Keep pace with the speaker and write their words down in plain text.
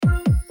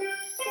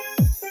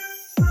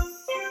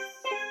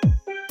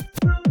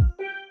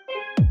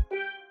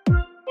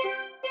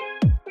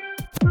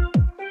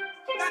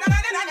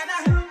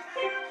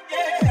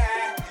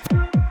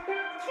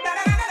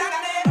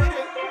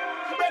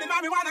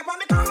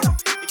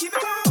Yo,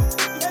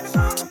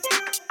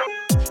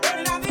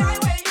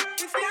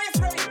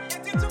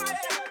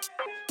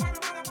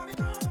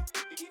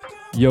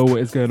 what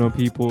is going on,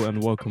 people,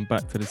 and welcome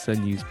back to the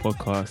Send News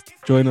podcast.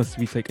 Join us as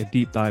we take a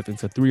deep dive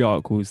into 3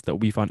 articles that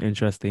we found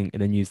interesting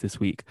in the news this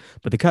week.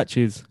 But the catch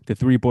is, the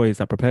 3 boys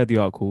that prepared the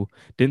article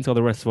didn't tell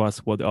the rest of us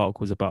what the article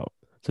was about.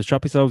 So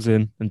strap yourselves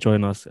in and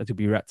join us as we'll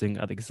be reacting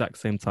at the exact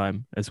same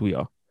time as we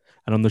are.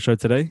 And on the show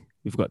today,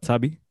 we've got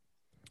Tabi.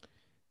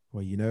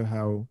 Well, you know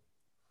how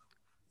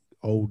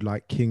old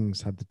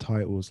kings had the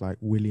titles like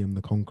William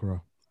the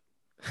Conqueror?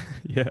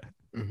 Yeah.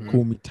 Mm-hmm.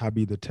 Call me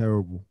Tabi the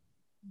Terrible.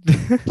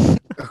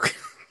 Okay.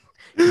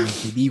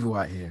 Medieval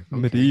out here.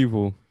 Okay.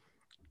 Medieval.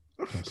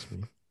 Trust me.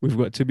 We've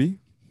got Timi.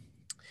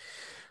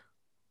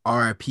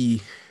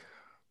 RIP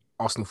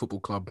Arsenal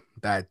Football Club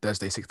died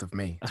Thursday, 6th of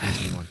May,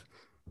 2021.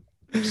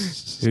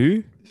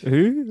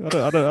 Who? I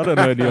don't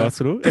know any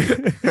Arsenal.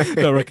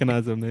 Don't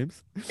recognize them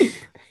names.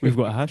 We've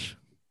got Hash.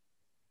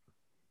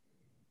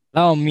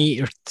 Allow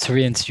me to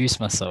reintroduce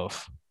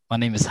myself. My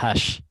name is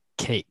Hash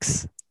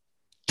Cakes.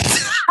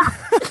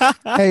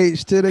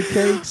 H to the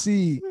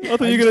cakesy. I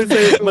thought you were going to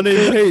say my name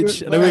is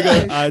H. And then we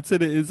go, I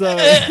said it is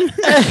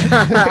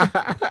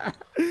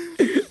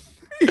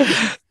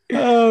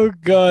Oh,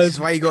 God. This is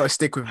why you got to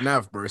stick with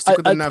Nav, bro. Stick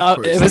with the Nav,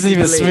 bro. It wasn't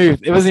even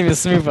smooth. It wasn't even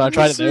smooth when I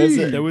tried it, though, was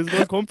it? There was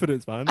no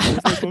confidence, man. There was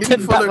no It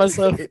confidence. doesn't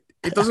myself. it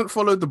doesn't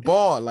follow the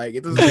bar. Like,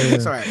 it doesn't.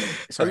 It's all right.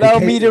 It's all Allow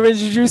right. me to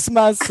introduce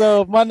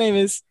myself. My name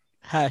is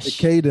Hash. The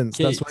cadence.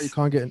 Cakes. That's why you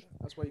can't get in.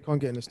 That's why you can't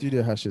get in the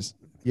studio, Hashes.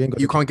 You ain't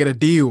got. You can't get a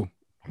deal.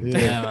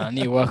 Yeah, man. I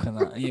need to work on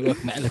that. I need to work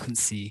on my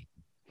eloquency.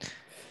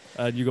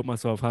 And you got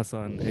myself,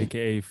 Hasan,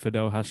 aka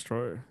Fidel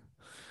Hastro.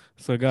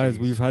 So, guys,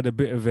 we've had a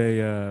bit of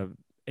a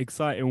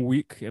exciting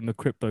week in the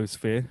crypto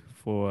sphere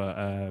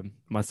for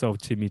myself,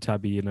 Timi,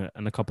 Tabi,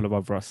 and a couple of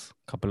other us.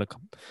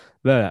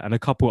 And a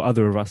couple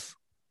other of us.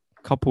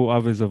 Couple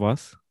others of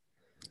us.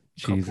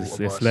 Jesus,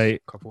 it's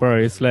late. Bro,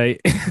 it's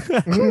late.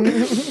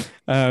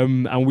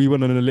 And we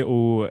went on a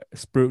little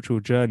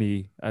spiritual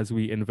journey as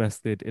we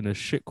invested in a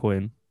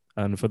shitcoin.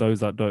 And for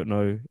those that don't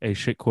know, a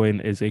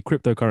shitcoin is a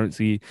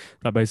cryptocurrency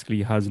that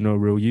basically has no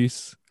real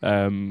use.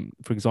 For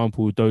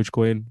example,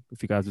 Dogecoin,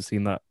 if you guys have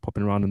seen that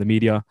popping around in the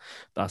media,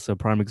 that's a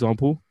prime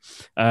example.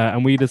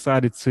 And we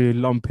decided to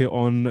lump it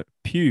on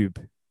Pube,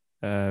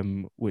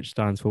 which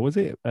stands for, was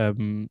it?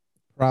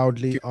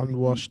 Proudly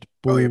Unwashed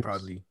Oh, yeah, Balls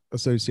proudly.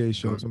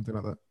 Association or something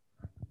like that.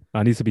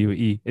 It needs to be with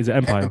E. Is it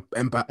Empire?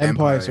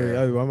 Empire, sorry.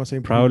 Yeah. Oh, why am I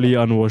saying Proudly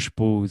Unwashed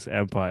Balls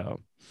Empire.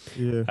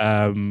 Yeah.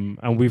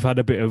 And we've had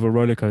a bit of a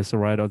roller coaster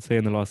ride, I'd say,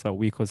 in the last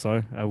week or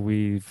so.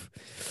 We've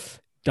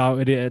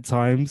doubted it at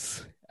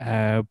times,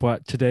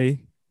 but today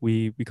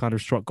we kind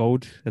of struck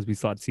gold as we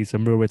started to see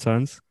some real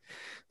returns.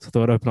 So I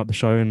thought I'd open up the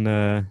show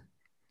and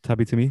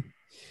Tabi, to me,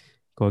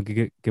 go on,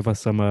 give us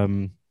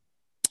some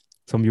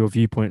of your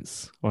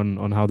viewpoints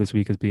on how this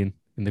week has been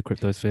in the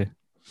crypto sphere.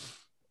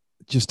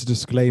 Just a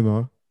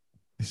disclaimer: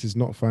 this is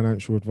not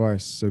financial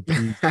advice, so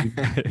please.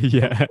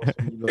 Yeah.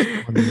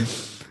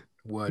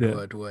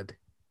 Word.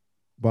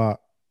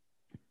 But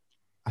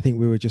I think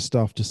we were just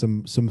after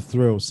some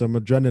thrill, some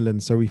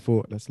adrenaline. So we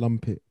thought, let's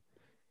lump it.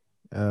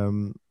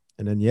 And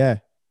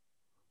then,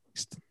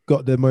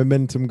 got the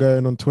momentum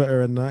going on Twitter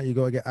and that. You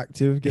got to get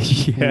active,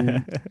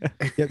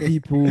 get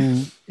people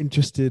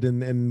interested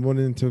and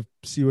wanting to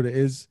see what it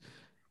is.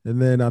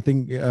 And then I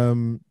think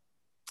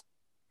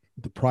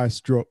the price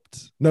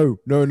dropped. No.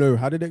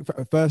 How did it?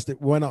 At first, it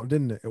went up,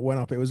 didn't it? It went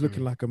up. It was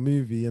looking like a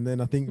movie. And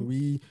then I think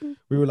we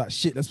were like,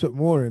 shit, let's put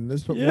more in.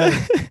 Let's put more in.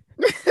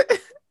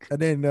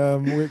 And then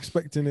we're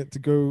expecting it to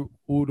go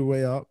all the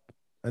way up.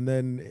 And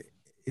then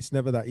it's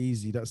never that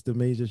easy. That's the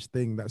major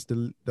thing. That's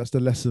the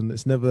lesson.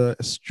 It's never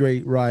a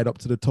straight ride up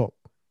to the top.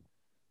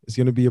 It's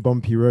going to be a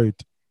bumpy road.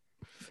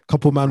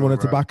 Couple man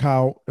wanted to back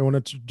out. They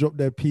wanted to drop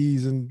their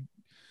P's and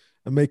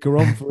make a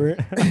run for it.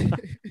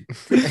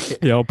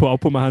 Yeah, I'll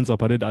put my hands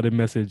up. I did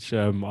message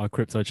our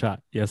crypto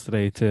chat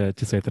yesterday to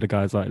say to the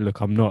guys, like,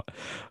 look, I'm not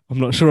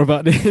sure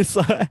about this.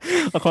 I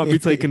can't be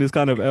taking this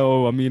kind of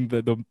L. I mean,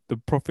 the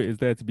profit is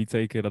there to be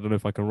taken. I don't know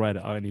if I can ride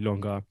it out any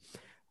longer.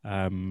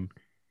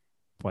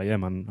 But yeah,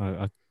 man,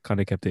 I kind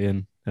of kept it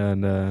in,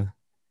 and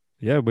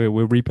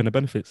we're reaping the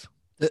benefits.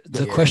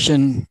 The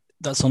question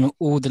that's on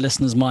all the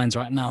listeners' minds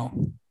right now,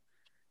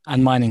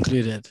 and mine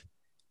included,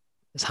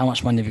 is how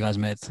much money have you guys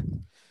made?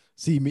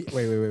 See me.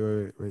 Wait.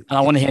 And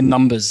I want to hear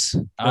numbers.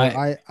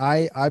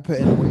 I put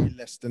in way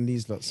less than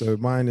these lot, so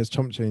mine is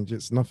chump change.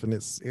 It's nothing.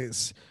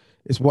 It's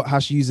what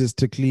Hash uses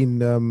to clean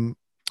my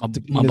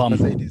bum.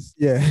 Mercedes.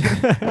 Yeah.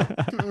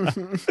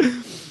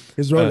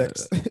 His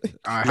Rolex.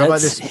 All right, how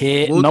about this?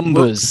 Hear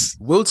numbers.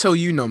 We'll tell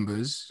you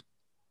numbers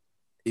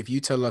if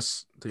you tell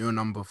us your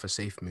number for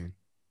Safe Moon.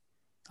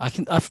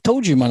 I've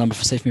told you my number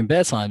for Safe Moon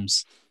bare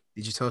times.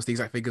 Did you tell us the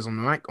exact figures on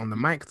the mic? On the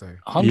mic though.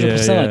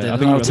 100%. I did. I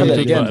think I'll tell it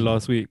again. About it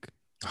last week.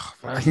 Oh,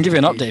 I can give you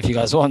an update if you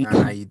guys want.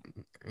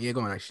 Yeah,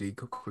 go on. Actually,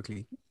 go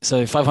quickly.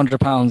 So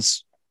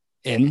 £500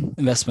 in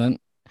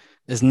investment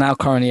is now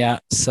currently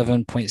at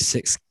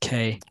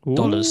 $7.6K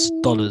dollars.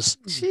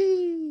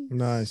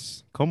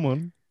 Nice. Come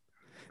on.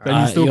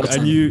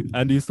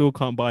 And you still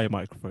can't buy a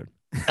microphone.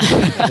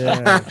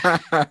 Yeah.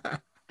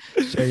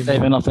 Shame.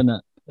 Saving up in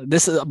it.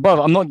 This is,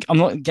 bro. I'm not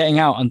getting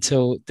out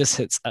until this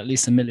hits at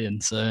least 1 million.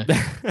 So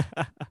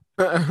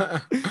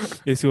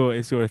It's your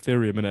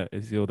Ethereum,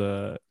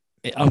 innit?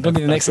 I'm gonna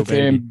be the next That's your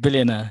baby. Ethereum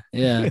billionaire.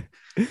 Yeah,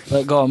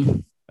 but go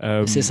on.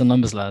 Let's see some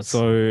numbers, lads.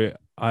 So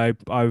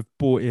I've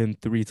bought in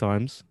 3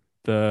 times.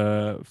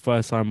 The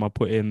first time I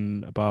put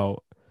in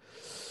about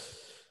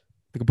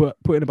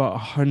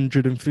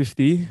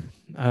 150,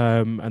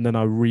 and then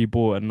I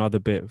rebought another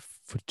bit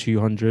for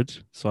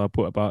 200. So I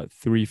put about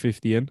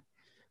 350 in,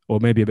 or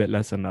maybe a bit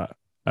less than that.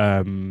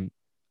 And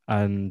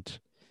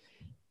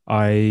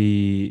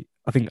I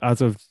think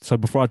so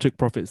before I took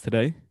profits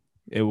today,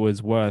 it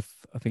was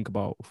worth I think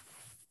about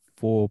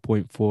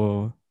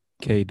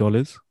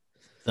 $4.4K.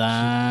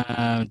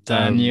 Damn,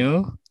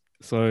 Daniel.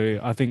 So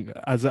I think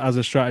as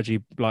a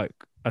strategy, like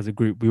as a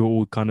group, we were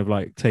all kind of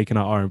like taking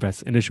out our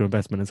initial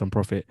investment and some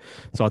profit.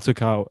 So I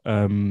took out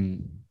about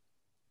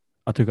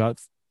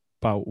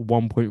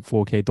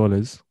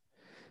 $1.4K,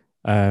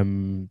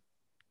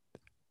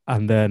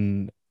 and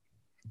then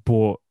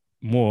bought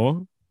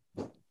more.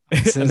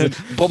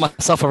 Bought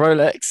myself a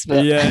Rolex.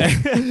 But... Yeah.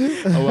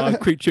 A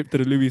quick trip to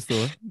the Louis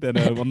store. Then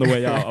on the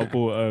way out, I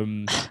bought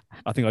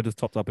I think I just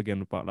topped up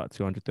again about like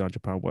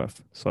 £200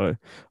 worth. So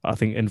I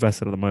think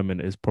invested at the moment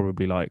is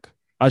probably like,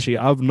 actually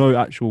I have no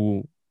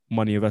actual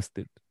money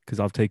invested because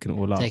I've taken it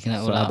all out.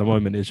 At the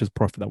moment it's just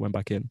profit that went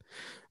back in.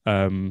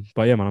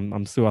 But yeah, man,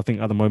 I'm still, I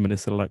think at the moment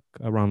it's still like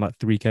around like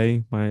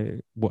 3K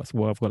what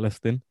I've got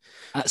left in.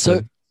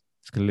 So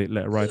just gonna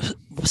let it ride.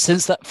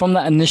 From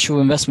that initial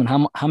investment,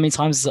 how many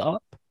times is it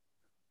up?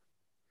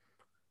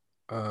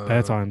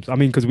 Pair times. I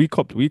mean, because we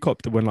copped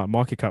when like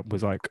market cap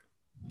was like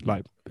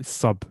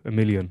sub $1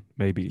 million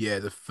maybe. Yeah,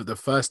 the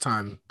first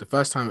time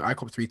I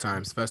copped 3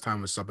 times. The first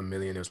time was sub $1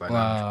 million. It was like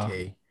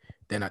 900K.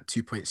 Then at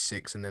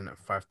 2.6, and then at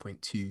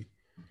 5.2.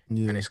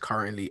 Yeah. And it's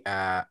currently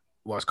at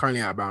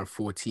around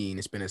 14.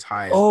 It's been as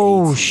high as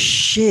 18.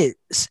 Shit!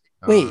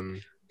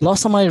 Wait,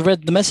 last time I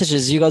read the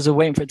messages, you guys were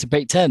waiting for it to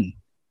break 10.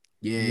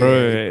 Yeah, bro,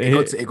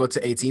 it got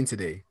to 18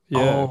 today. Yeah.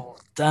 Oh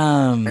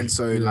damn! And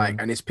so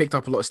and it's picked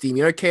up a lot of steam.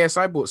 You know,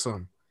 KSI bought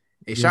some.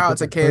 Hey, shout out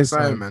to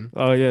KSI, man.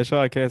 Oh yeah,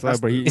 shout out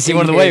KSI, bro. Is he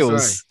one of the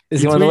whales?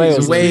 Is he one of the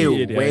whales?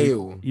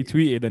 Whale. He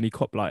tweeted and he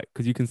copped like,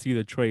 because you can see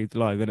the trades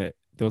live, innit?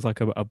 There was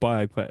like a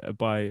buy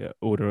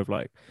order of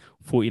like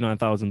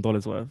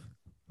 $49,000 worth.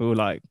 We were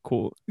like,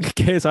 cool.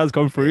 KSI's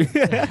come through.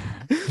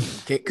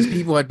 Because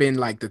people had been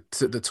like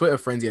the Twitter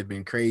frenzy had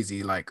been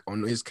crazy. Like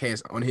on his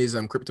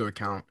crypto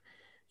account,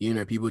 you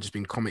know, people just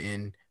been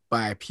commenting,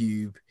 buy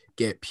pube,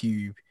 get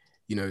pube,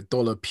 you know,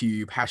 dollar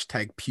pube,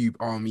 hashtag pube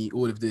army,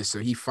 all of this. So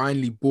he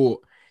finally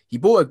bought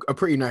a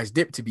pretty nice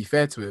dip, to be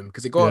fair to him,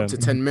 because it got up to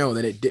 10 mil,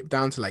 then it dipped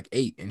down to like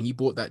 8, and he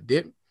bought that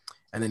dip,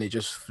 and then it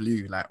just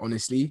flew. Like,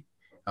 honestly,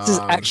 this is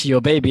actually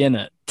your baby,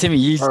 innit? Timmy,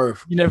 you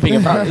know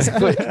everything about this.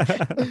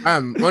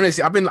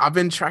 Honestly, I've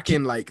been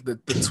tracking like the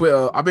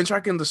Twitter. I've been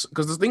tracking this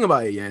because the thing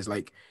about it, is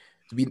like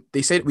we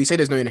say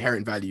there's no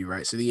inherent value,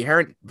 right? So the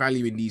inherent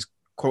value in these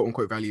quote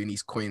unquote value in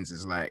these coins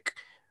is like,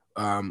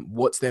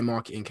 what's their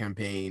marketing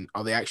campaign?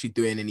 Are they actually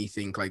doing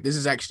anything? Like, this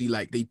is actually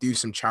like they do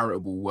some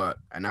charitable work,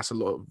 and that's a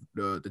lot of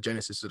the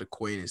genesis of the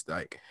coin is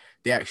like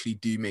they actually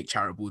do make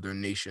charitable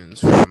donations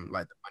from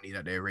like the money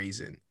that they're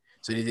raising.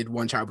 So they did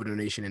one charitable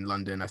donation in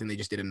London. I think they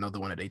just did another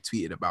one that they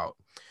tweeted about.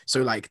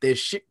 So like there's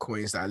shit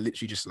coins that are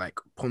literally just like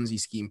Ponzi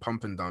scheme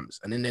pump and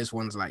dumps. And then there's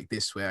ones like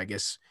this where I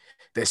guess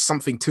there's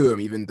something to them,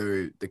 even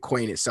though the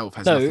coin itself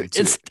has nothing to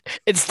it.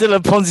 It's still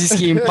a Ponzi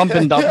scheme pump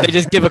and dump. They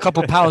just give a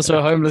couple pounds to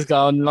a homeless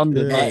guy in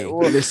London. Yeah. Hey,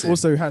 listen.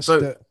 Also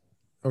hashtag.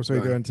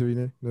 Sorry, go on,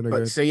 Timi.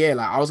 No. So yeah,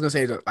 like I was gonna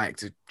say that, like,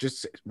 to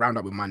just round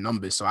up with my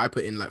numbers. So I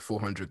put in like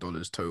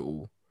 $400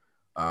 total.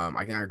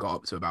 I think I got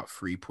up to about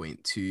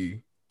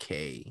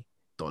 3.2K.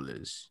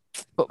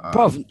 But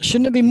bruv,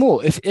 shouldn't it be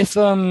more? If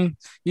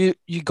you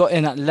got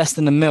in at less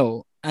than $1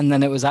 million and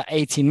then it was at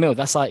 18 mil,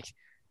 that's like,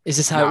 is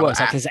this how it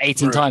works? Like it's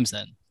 18 times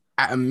then?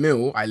 At $1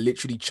 million, I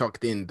literally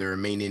chucked in the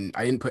remaining.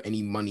 I didn't put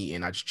any money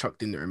in. I just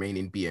chucked in the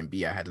remaining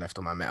BNB I had left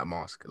on my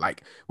MetaMask.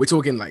 Like, we're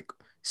talking like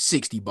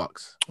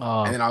 $60.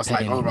 And then I was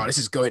like, oh right, this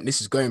is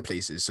going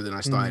places. So then I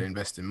started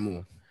investing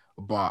more.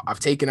 But I've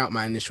taken out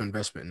my initial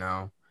investment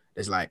now.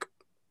 There's like,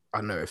 I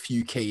don't know, a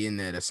few K in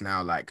there that's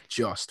now like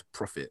just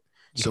profit.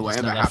 So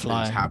whatever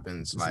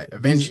happens. Like,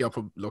 eventually I'll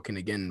probably look in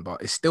again,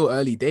 but it's still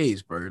early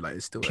days, bro. Like,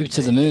 it's still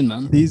to the moon,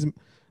 man.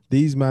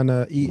 These man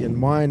are eating.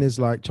 Mine is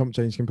like chump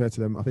change compared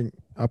to them. I think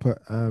I put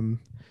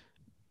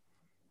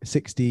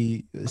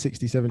 60,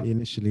 70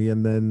 initially,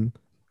 and then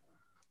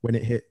when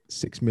it hit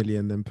 6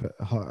 million, then put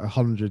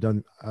 100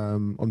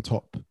 on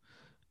top.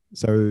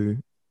 So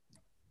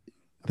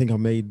I think I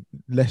made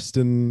less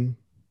than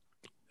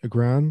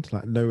 $1,000,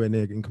 like nowhere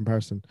near in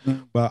comparison.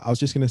 But I was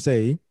just gonna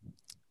say,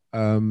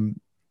 the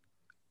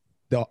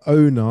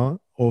owner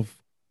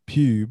of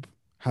Pube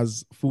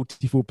has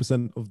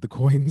 44% of the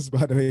coins,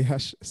 by the way,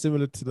 Hash,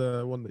 similar to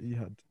the one that you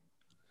had.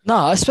 No,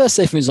 I suppose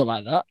Safe Moon's not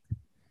like that.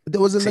 There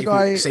wasn't the Safe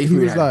guy. Safe He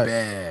Moon was had like,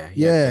 bear.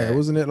 yeah,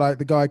 wasn't it like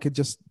the guy could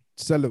just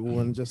sell it all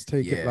and just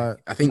take it Yeah, like.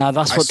 I think. Nah,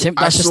 that's I what saw- Tim.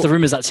 I That's just saw- the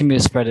rumors that Timi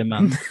was spreading,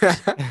 man. No,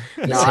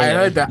 Let's I hear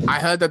heard it. that. I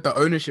heard that the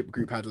ownership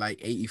group had like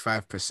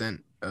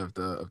 85% of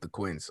the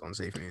coins on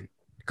Safe Moon.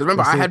 Because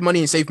remember, That's I it. had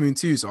money in Safe Moon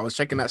too, so I was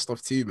checking that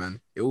stuff too, man.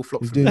 It all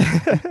flopped He's for me.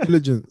 doing due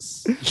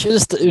diligence. You should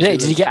have. Hey,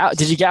 did you get out?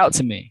 Did you get out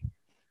to me?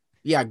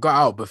 Yeah, I got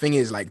out, but thing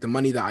is, like the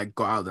money that I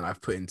got out, then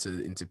I've put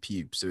into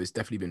pubes, so it's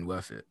definitely been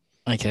worth it.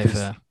 Okay,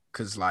 fair.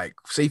 Because like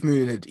Safe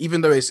Moon had,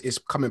 even though it's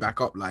coming back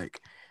up,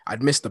 like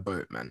I'd missed the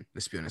boat, man.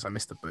 Let's be honest, I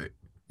missed the boat.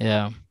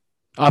 Yeah.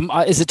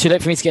 Is it too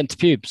late for me to get into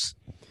pubes?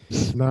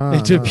 Nah,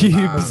 It's a nah.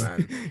 pubes.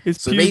 man.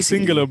 It's So pubes basically-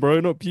 singular, bro,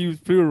 not pubes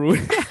plural.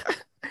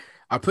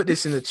 I put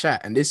this in the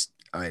chat, and this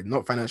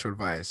not financial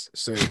advice.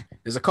 So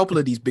there's a couple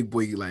of these big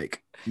boy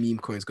like meme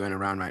coins going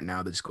around right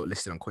now that just got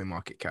listed on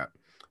CoinMarketCap.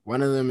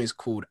 One of them is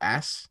called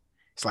AS.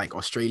 It's like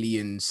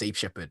Australian Safe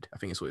Shepherd, I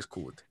think it's what it's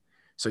called.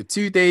 So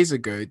 2 days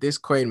ago, this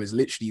coin was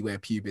literally where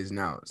Pube is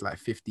now. It's like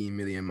 15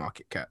 million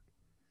market cap.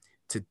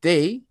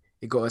 Today,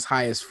 it got as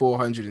high as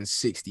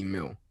 460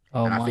 mil.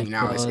 Oh And I my think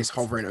now god. it's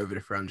hovering over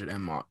the 300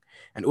 M mark.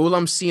 And all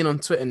I'm seeing on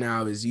Twitter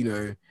now is,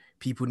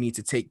 people need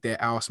to take their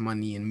house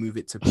money and move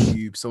it to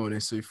Pube, so on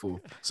and so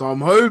forth. So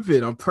I'm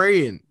hoping, I'm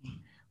praying,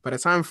 by the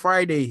time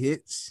Friday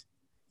hits,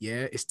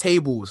 yeah, it's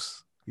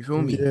tables. You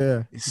feel me?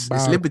 Yeah. It's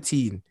Wow.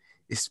 Libertine.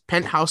 It's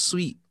Penthouse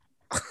Suite.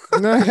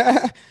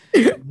 Yeah,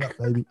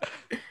 baby.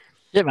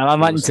 Yeah, man. I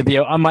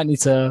might need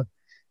to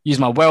use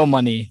my well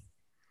money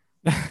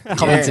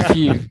coming Yeah. to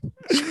Pube.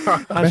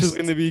 Ash is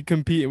going to be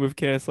competing with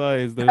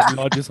KSI as the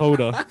largest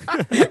holder.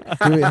 Do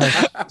it,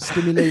 Hash.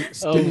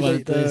 Stimulate Oh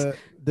my days.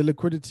 the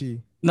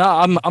liquidity. No,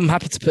 I'm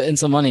happy to put in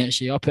some money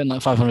actually. I'll put in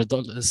like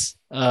 $500.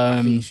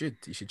 I think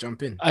you should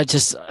jump in. I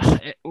just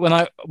when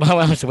I went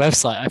onto the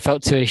website, I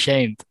felt too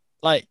ashamed.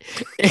 Like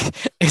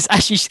it's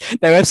actually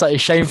their website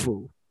is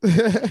shameful.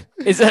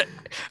 Is it?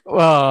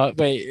 Well,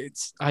 wait.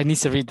 I need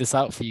to read this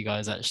out for you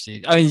guys.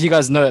 Actually, I mean, you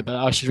guys know it, but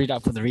I should read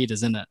out for the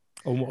readers, innit?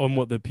 on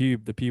what the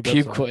pube Pube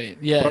website. coin.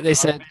 Yeah, Bro, they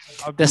said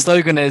I've their been-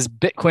 slogan is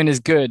 "Bitcoin is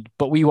good,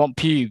 but we want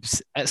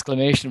pubes!"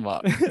 Exclamation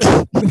mark.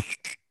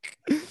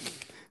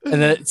 And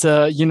then it's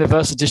a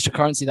universal digital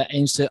currency that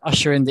aims to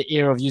usher in the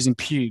era of using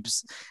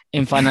pubes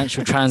in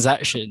financial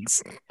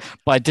transactions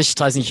by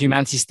digitizing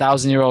humanity's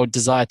 1,000-year-old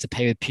desire to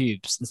pay with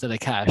pubes instead of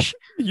cash.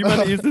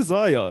 Humanity's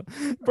desire,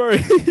 bro.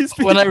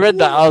 When I read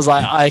that, I was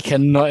like, I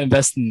cannot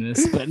invest in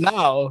this. But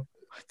now,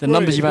 the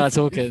numbers you man are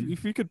talking.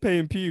 If we could pay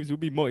in pubes, we'd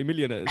be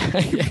multi-millionaires.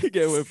 Yes. We could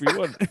get whatever we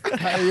want.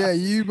 Yeah,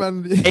 you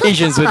man.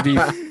 Asians would be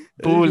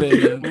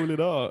balling.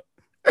 Balling out.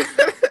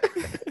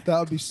 That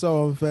would be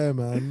so unfair,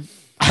 man.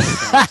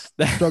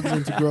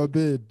 Struggling to grow a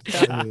beard.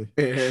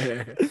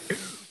 Yeah.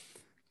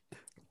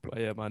 But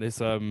yeah, man, it's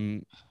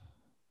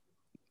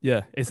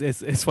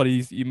it's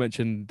funny you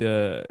mentioned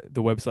the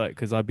website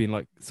because I've been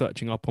like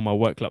searching up on my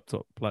work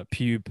laptop like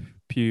pube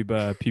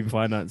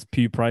finance,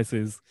 pube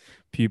prices,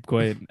 pube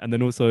coin, and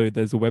then also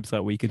there's a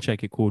website where you can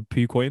check it called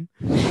poo coin.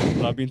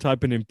 So I've been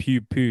typing in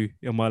pube poo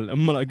in my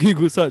like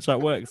Google search at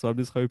work, so I'm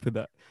just hoping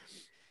that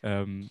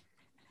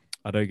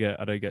I don't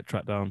get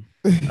tracked down.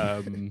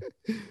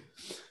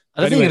 I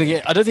don't think Anyway.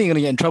 you're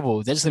gonna get in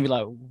trouble. They're just gonna be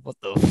like, "What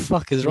the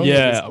fuck is wrong?"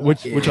 Yeah,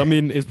 with this which I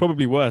mean is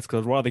probably worse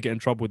because I'd rather get in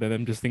trouble than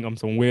them just think I'm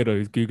some weirdo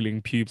who's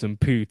googling pubes and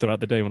poo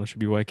throughout the day when I should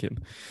be working.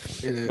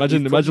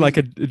 Imagine like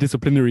a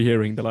disciplinary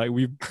hearing. They're like,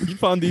 you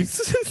found these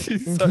search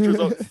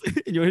results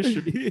in your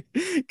history.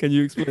 Can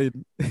you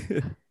explain?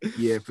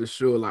 Yeah, for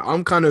sure. Like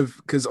I'm kind of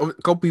because a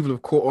couple people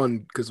have caught on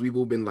because we've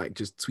all been like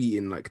just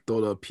tweeting like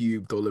dollar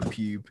pube.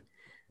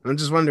 And I'm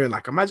just wondering,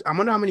 like, I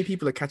wonder how many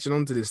people are catching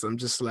on to this. I'm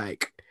just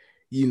like,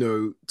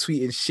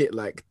 tweeting shit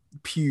like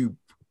pube,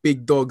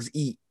 big dogs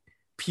eat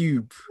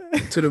pube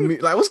to the moon.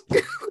 Like,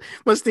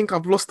 must think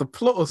I've lost the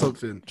plot or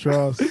something.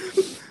 Trust.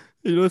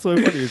 You know what's so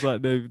funny? It's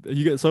like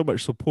you get so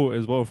much support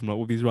as well from like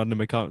all these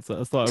random accounts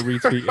that started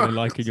retweeting and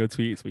liking your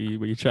tweets where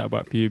you chat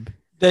about pube.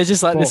 They're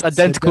just like this Bots,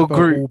 identical they're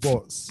all group.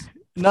 bots.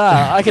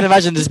 Nah, I can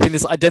imagine there's been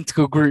this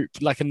identical group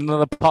like in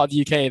another part of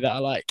the UK that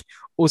are like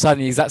also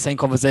having the exact same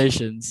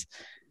conversations.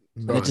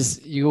 No. They're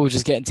just you all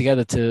just getting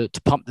together to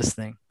pump this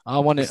thing. I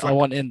want it. It's like- I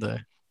want in though.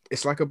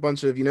 It's like a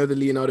bunch of, the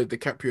Leonardo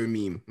DiCaprio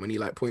meme when he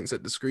like points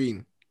at the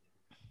screen.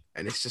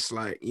 And it's just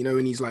like,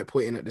 when he's like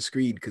pointing at the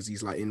screen because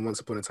he's like in Once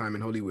Upon a Time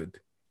in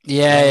Hollywood.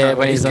 Yeah,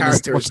 when his he's on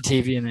this, character-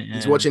 watching TV and it.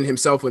 He's watching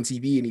himself on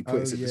TV and he Oh,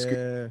 points at the screen.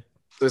 yeah.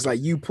 So it's like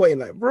you pointing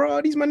like,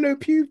 bro, these man know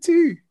pube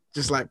too.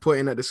 Just like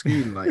pointing at the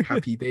screen like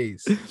happy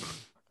days.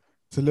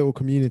 It's a little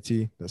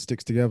community that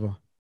sticks together.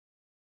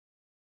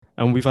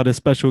 And we've had a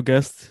special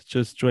guest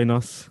just join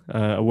us,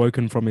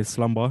 awoken from his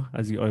slumber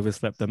as he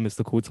overslept and missed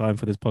the call time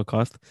for this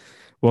podcast.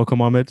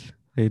 Welcome, Ahmed.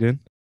 How you doing?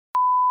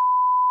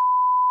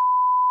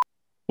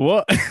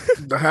 What?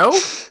 The hell?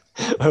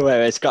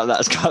 Wait, scrap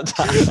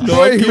that.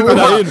 No, I'm keeping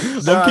that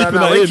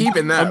in. We're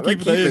keeping that. I'm We're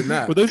keeping that in. keeping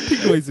that. Were those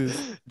pig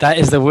noises? That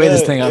is the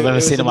weirdest thing I've It ever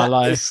was seen in my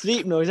life.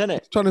 Sleep noise, isn't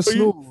it? Trying to Are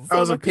you- snore. That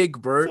was a Sound pig,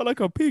 bro. Sound like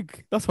a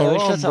pig. That's Oh, haram,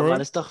 shut up, bro. man.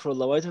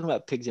 Astaghfirullah. Why are you talking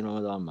about pigs in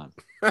Ramadan, man?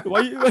 Why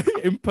are you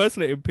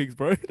impersonating pigs,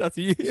 bro? That's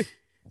you.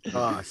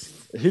 Oh,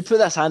 Who put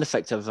that sound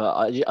effect of?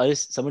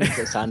 Someone put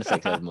a sound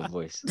effect over my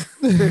voice.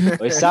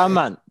 Oi, sound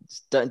man,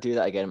 don't do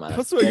that again, man.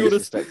 That's That's what very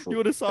disrespectful.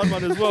 you're the sound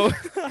man as well.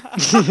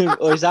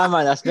 Oi, sound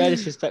man, that's very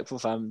disrespectful,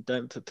 fam.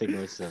 Don't put pig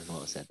noises over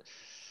what I said.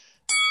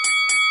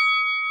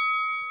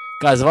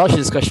 Guys, I've asked you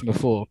this question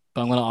before,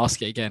 but I'm going to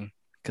ask it again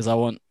because I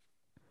want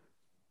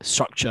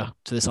structure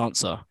to this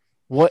answer.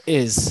 What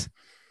is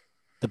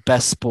the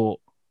best sport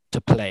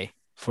to play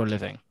for a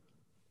living?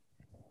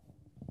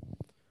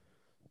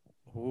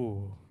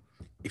 Ooh.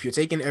 If you're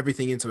taking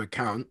everything into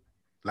account,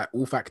 like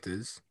all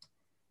factors,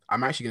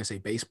 I'm actually going to say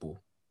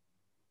baseball.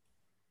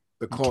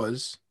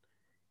 Because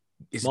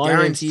it's My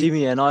name's guaranteed.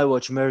 Timi and I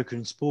watch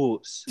American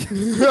sports.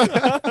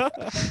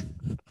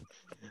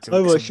 So I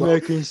it's watch well-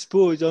 American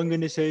sports. I'm going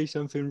to say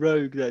something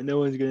rogue that no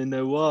one's going to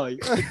know why.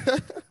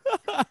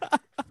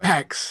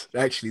 Facts,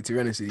 actually, to be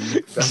honest with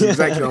you. That's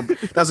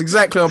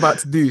exactly what I'm about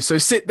to do. So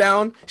sit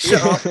down,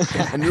 shut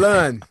up, and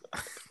learn.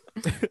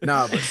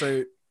 But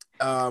so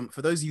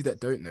for those of you that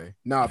don't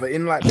know, but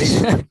in like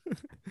baseball,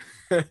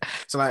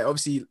 so like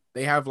obviously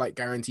they have like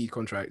guaranteed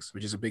contracts,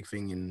 which is a big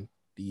thing in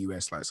the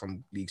US. Like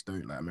some leagues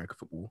don't, like American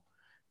football.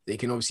 They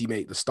can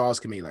obviously the stars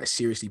can make like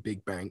seriously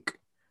big bank.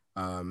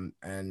 And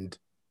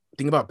the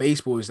thing about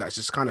baseball is that it's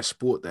just kind of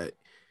sport that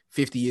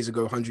 50 years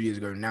ago, 100 years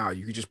ago now,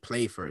 you could just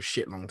play for a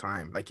shit long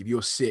time. Like if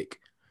you're sick,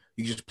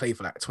 you can just play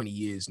for like 20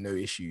 years, no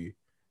issue.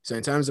 So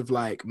in terms of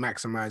like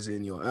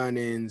maximizing your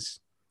earnings,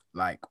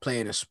 like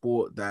playing a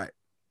sport that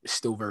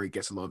still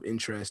gets a lot of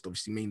interest,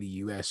 obviously mainly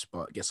US,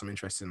 but gets some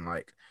interest in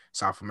like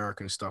South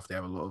American stuff. They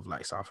have a lot of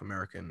like South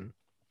American,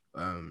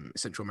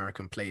 Central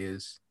American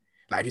players.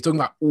 Like if you're talking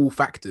about all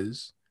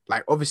factors,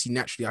 like obviously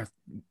naturally I'd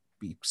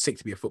be sick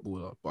to be a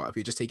footballer, but if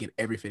you're just taking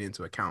everything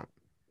into account,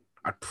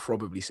 I'd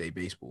probably say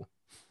baseball.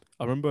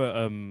 I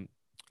remember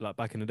like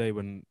back in the day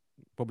when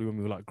we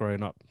were like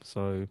growing up,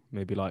 so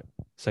maybe like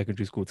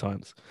secondary school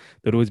times,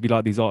 there'd always be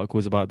like these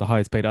articles about the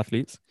highest paid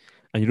athletes,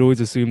 and you'd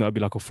always assume that would be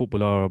like a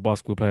footballer or a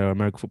basketball player or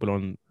American footballer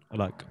on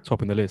like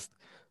top in the list.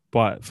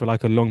 But for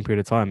like a long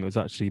period of time, it was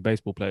actually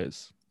baseball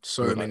players.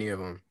 So Like, many of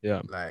them.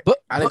 yeah. Like But-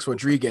 Alex but-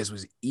 Rodriguez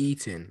was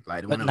eating.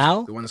 Like the But one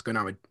now? the one that's going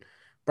out with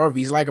bro,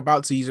 he's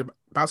about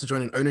to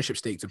join an ownership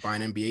stake to buy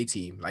an NBA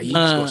team. Like he's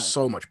No. got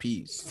so much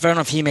peas. Fair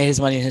enough, he made his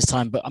money in his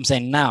time, but I'm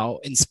saying now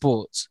in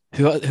sports,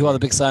 who are the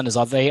big earners?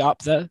 Are they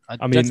up there? I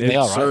mean, don't think they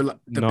are, right? So like,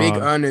 the No. big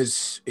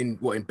earners in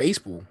No,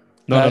 baseball.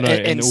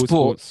 In all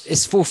sports,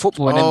 it's full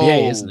football and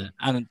NBA, isn't it?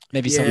 And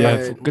maybe some. Yeah.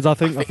 Yeah, because I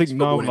think it's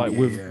now football like and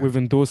with NBA, yeah. with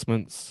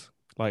endorsements,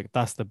 like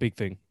that's the big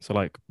thing. So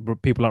like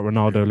people like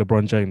Ronaldo,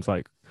 LeBron James,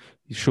 like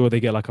sure they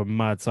get like a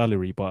mad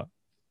salary, but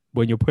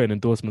when you're putting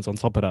endorsements on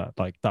top of that,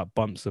 like that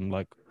bumps them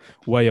like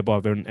way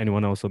above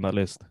anyone else on that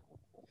list.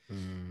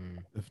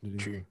 Definitely.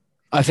 True.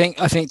 I think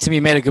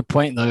Timi made a good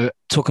point though,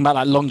 talking about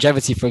like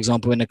longevity, for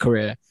example, in a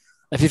career.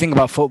 If you think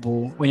about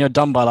football, when you're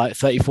done by like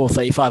 34,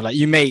 35, like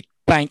you made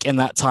bank in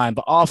that time,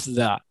 but after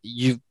that,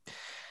 you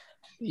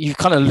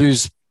kind of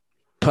lose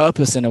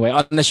purpose in a way,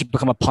 unless you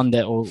become a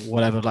pundit or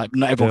whatever. Like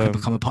not everyone Yeah. can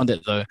become a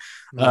pundit though.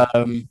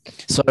 Mm.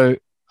 So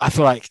I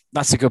feel like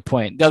that's a good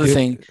point. The other Yeah.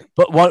 thing,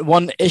 but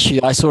one issue,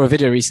 I saw a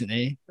video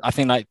recently, I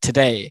think like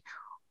today,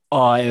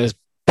 it was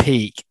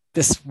peak.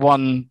 This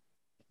one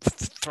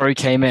throw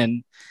came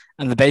in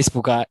and the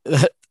baseball guy,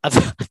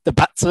 the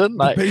batsman,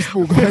 like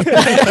Baseball guy.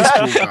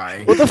 Baseball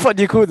guy. what the fuck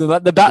do you call them?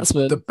 Like the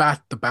batsman, The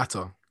batter.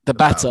 the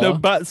batter. The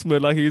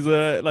batsman, like he's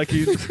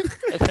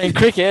Playing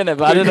cricket, innit?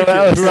 But I don't know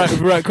what else.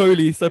 Virat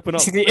Kohli stepping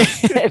up.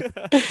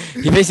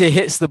 He basically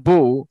hits the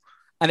ball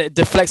and it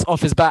deflects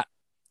off his bat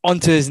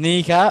onto his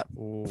kneecap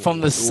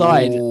from the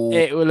side. Ooh.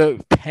 It will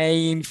look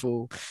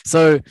painful.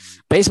 So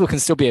baseball can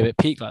still be a bit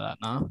peak like that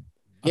now.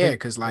 Yeah,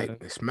 because like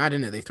it's mad,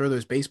 innit? They throw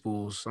those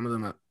baseballs, some of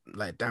them are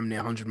like damn near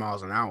 100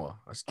 miles an hour.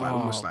 It's like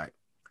almost like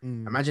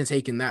Mm. imagine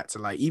taking that to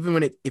like even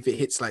when if it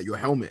hits like your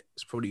helmet,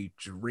 it's probably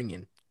just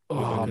ringing.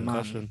 Oh man.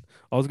 Concussion.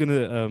 I was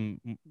gonna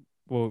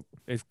well,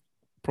 it's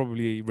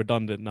probably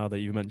redundant now that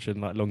you mentioned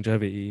like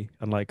longevity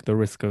and like the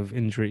risk of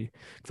injury.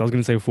 Because I was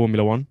gonna say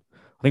Formula One.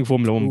 I think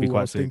Formula One would be Ooh, I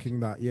quite was sick. thinking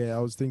that. Yeah, I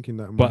was thinking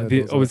that. In my But head. I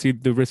was like, obviously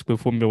the risk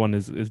with Formula One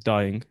is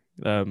dying.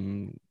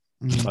 mm.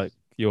 Like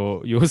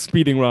you're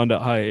speeding around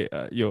at high,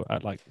 you're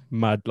at like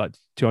mad like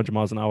 200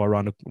 miles an hour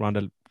around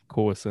a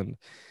course, and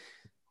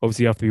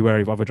obviously you have to be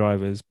wary of other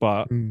drivers.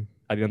 But Mm.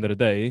 at the end of the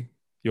day,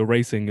 you're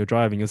racing, you're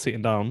driving, you're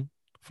sitting down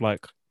for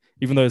like,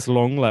 even though it's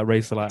long, like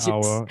race for like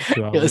hour, 2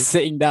 You're hours.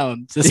 sitting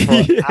down just for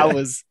Yeah.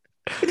 hours.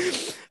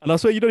 And I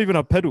swear you don't even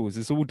have pedals.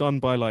 It's all done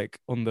by like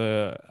on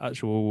the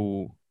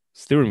actual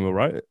steering wheel,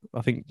 right?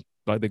 I think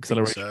like the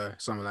acceleration So,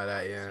 something like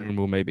that, yeah. steering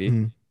wheel maybe.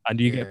 Mm. And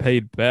you get Yeah.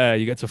 paid bare.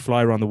 You get to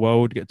fly around the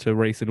world. You get to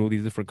race in all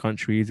these different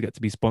countries. You get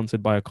to be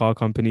sponsored by a car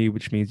company,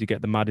 which means you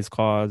get the maddest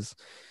cars.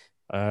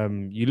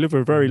 You live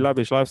a very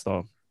lavish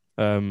lifestyle.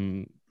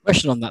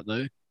 Question on that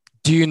though.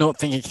 Do you not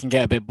think it can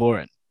get a bit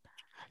boring?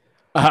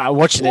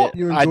 Watching it,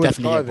 You I enjoy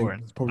definitely get driving?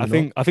 boring. It's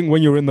probably I think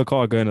when you're in the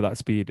car going at that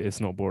speed, it's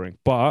not boring.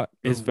 But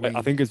No I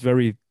way. think it's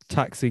very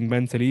taxing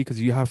mentally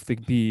because you have to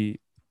be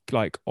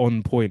like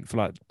on point for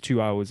like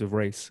 2 hours of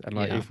race, and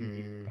like Yeah. if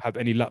you have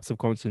any lapse of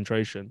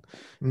concentration,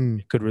 Mm.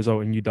 it could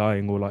result in you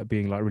dying or like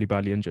being like really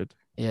badly injured.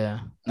 Yeah,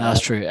 no, that's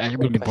true. It quick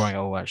wouldn't be boring question.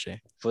 at all,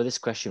 actually. For this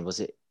question, was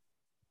it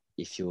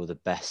if you're the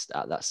best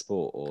at that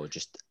sport or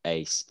just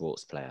a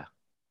sports player?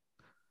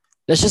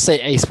 Let's just say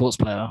a sports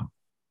player.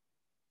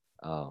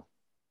 Oh,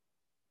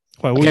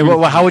 Well, Okay,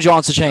 well, how would your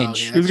answer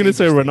change? yeah. He was gonna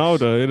say Changes things.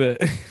 Ronaldo,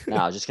 innit? no,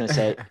 I was just gonna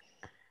say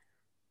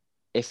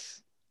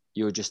if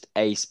you're just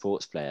a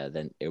sports player,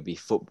 then it'll be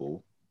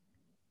football,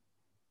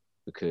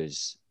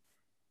 because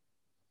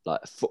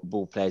like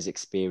football players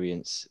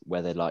experience,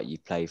 whether like you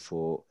play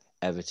for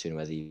Everton,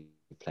 whether you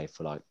play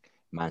for like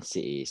Man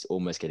City, it's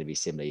almost going to be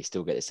similar. You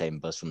still get the same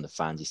buzz from the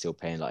fans. You're still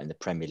playing like in the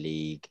Premier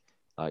League.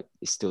 Like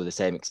it's still the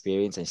same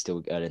experience and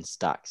still earning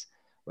stacks.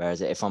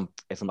 Whereas if I'm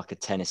like a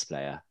tennis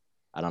player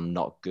and I'm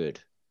not good,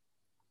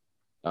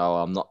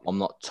 I'm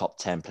not top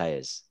 10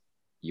 players.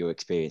 Your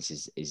experience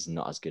is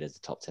not as good as the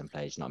top 10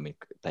 players. You know what I mean?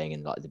 Playing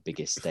in like the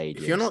biggest stadiums.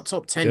 If you're not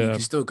top 10, Yeah. you'll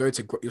still go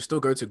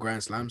to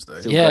Grand Slams though.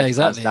 Still Yeah, go to Grand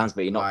exactly. Slams,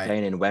 but you're not Like-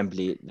 playing in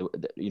Wembley.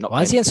 You're not.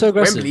 Why is he playing, getting so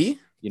aggressive? Wembley.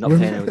 You're not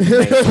playing.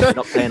 You're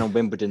not playing on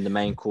Wimbledon, the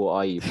main court,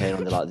 are you? You're playing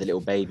on the little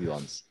baby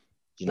ones.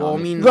 Do you know Well, what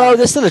I mean? Bro,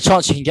 there's still a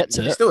chance you can get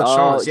to There's it. still a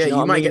chance. do Yeah, know you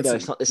what I might mean, get though? to.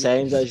 It's not the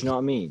same, though. Do you know what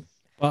I mean?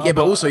 Yeah,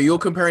 but also you're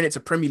comparing it to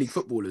Premier League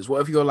footballers.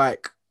 What if you're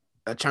like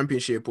a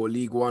Championship or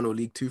League One or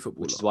League Two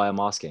footballer? Which is why I'm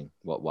asking,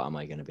 what am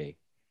I going to be?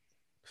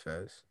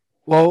 Fairs.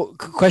 Well,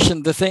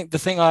 question. The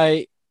thing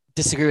I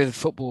disagree with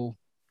football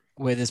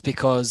with is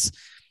because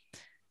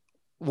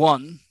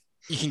one,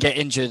 you can get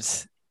injured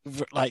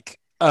like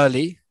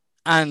early,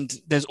 and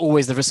there's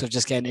always the risk of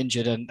just getting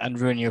injured and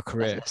ruining your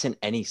career. That's in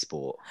any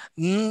sport.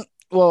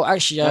 Well,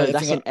 actually, No, I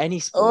that's think in any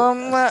sport.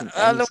 That's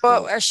in any well,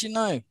 sport. actually,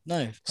 no,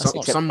 that's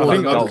not. Some I more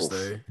think than others, golf.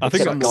 though. I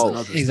think Some more golf. than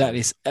others.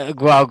 Exactly.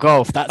 Well,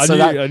 golf. That's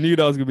I knew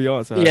that was gonna be the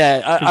answer.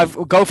 yeah.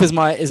 Golf is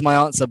my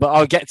answer, but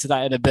I'll get to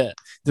that in a bit.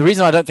 The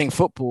reason I don't think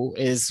football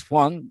is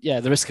one, the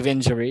risk of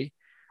injury,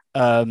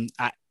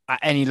 at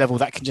any level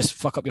that can just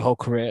fuck up your whole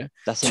career.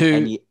 That's Two-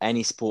 in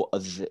any sport.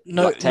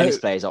 Tennis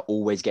players are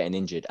always getting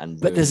injured and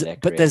But ruining their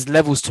career. there's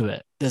levels to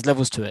it. There's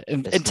levels to it.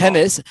 In There's not.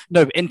 tennis,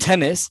 in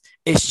tennis,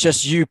 it's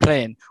just you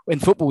playing. In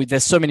football,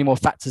 there's so many more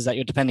factors that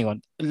you're depending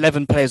on.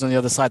 11 players on the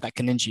other side that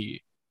can injure you.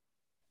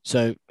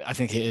 So I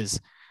think it is.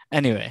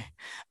 Anyway,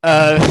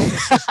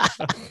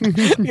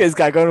 this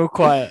guy got all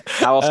quiet.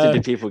 How often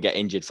do people get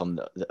injured from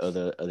the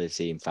other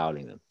team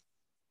fouling them?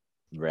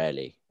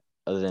 Rarely.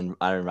 Other than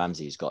Aaron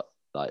Ramsey, who's got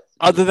like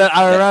Other than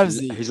Aaron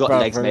Ramsey, who's got bro,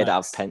 legs made out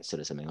relax. of pencil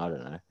or something. I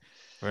don't know.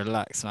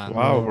 Relax, man.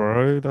 Wow,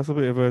 bro, that's a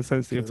bit of a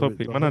sensitive Yeah, a bit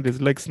topic. Man dark. had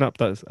his leg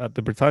snapped at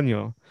the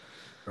Britannia.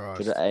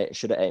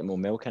 Should have ate more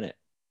milk in it.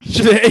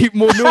 Should have ate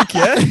more milk,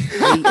 yeah?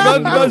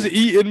 Man's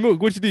eating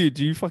milk. What do?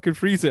 Do you fucking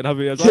freeze it and have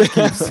it as ice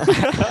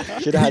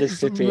cubes? Should have had a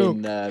Some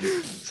flipping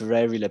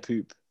Ferrari La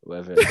Poupe,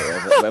 whatever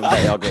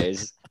that yogurt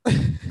is.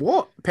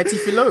 What? Petit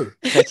Philo.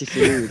 Petit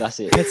Filou, that's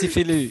it. Petit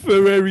Filou.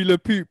 Ferrari La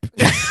Poupe.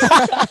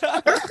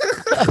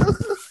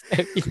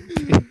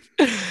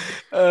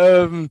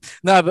 No,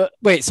 but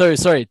wait,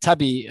 sorry,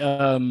 Tabi.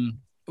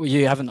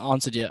 You haven't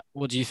answered yet.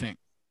 What do you think?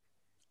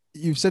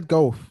 You've said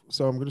golf,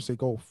 so I'm going to say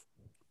golf.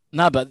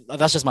 No, but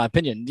that's just my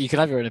opinion. You can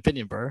have your own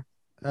opinion, bro.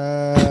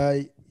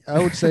 I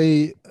would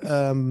say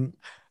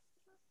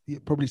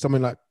probably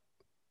something like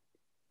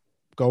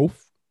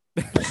golf.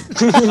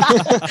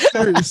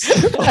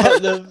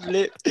 The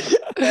flip.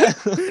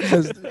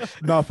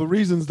 No, for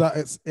reasons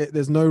that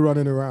there's no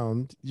running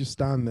around. You just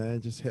stand there,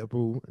 just hit a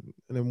ball,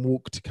 and then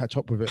walk to catch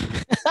up with it.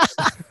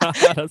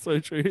 That's so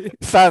true.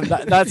 Fam,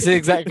 that's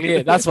exactly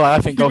it. That's why I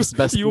think golf's the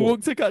best You sport.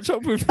 walk to catch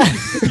up with.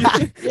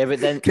 Yeah, but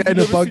then Get in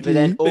a buggy. but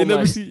then They never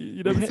almost see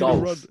you never see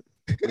them run. golf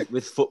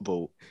with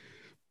football,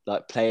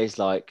 like players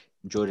like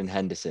Jordan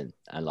Henderson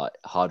and like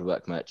hard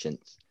work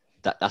merchants.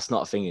 That's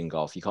not a thing in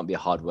golf. You can't be a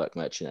hard work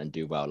merchant and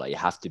do well. Like you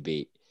have to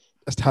be.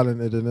 That's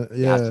talented, isn't it?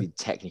 You have Yeah. to be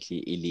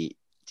technically elite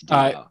to do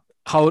Alright. well.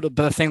 But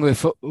the thing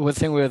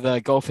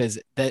with golf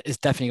is that it's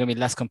definitely going to be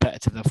less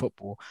competitive than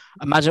football.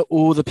 Imagine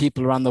all the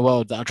people around the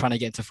world that are trying to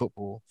get into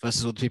football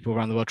versus all the people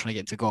around the world trying to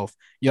get into golf.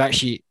 You're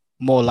actually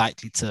more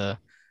likely to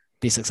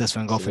be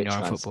successful in golf It's a than you are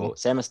in rich man's football. sport.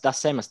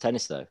 Same as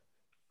tennis though.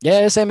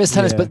 Yeah, same as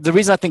tennis. Yeah. But the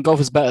reason I think golf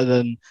is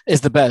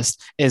the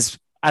best is,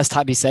 as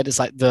Tabi said, it's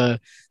like the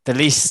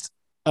least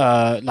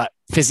like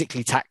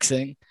physically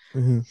taxing.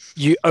 Mhm.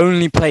 You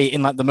only play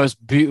in like the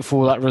most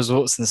beautiful like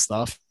resorts and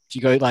stuff. You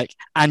go like,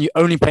 and you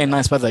only play in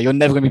nice weather. You're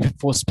never going to be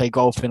forced to play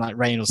golf in like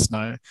rain or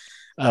snow.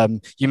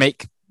 You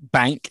make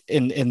bank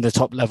in the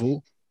top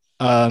level.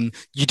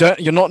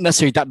 You're not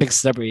necessarily that big a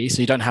celebrity, so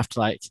you don't have to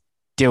like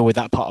deal with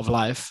that part of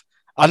life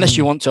unless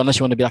you want to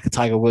be like a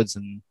Tiger Woods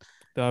and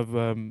They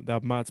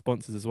have mad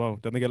sponsors as well.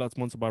 Don't they get like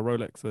sponsored by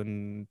Rolex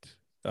and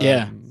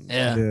Yeah.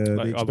 Yeah,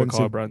 like the other car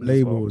expensive brands as well.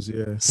 labels.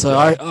 Yeah.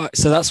 So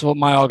so that's what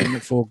my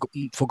argument for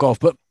golf.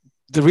 But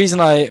the reason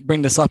I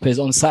bring this up is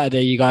on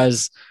Saturday, you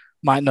guys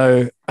might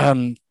know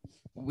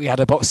we had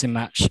a boxing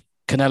match.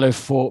 Canelo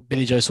fought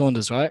Billy Joe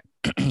Saunders, right?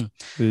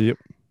 Yep.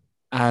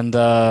 And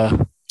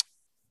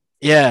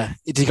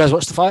did you guys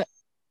watch the fight?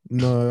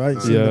 No, I ain't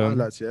No. seen the Yeah.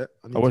 highlights yet.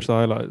 I watched the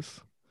highlights.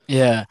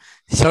 Yeah.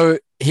 So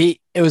it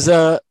was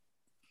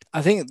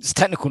I think it's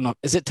technical knock.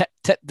 Is it?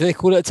 Do they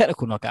call it a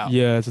technical knockout?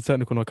 Yeah, it's a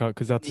technical knockout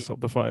because they had to stop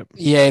the fight.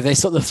 Yeah, they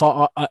stopped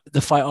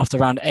the fight after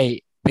round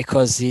 8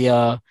 because he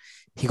got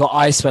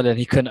eye swelling.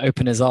 He couldn't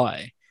open his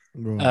eye.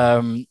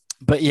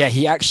 But yeah,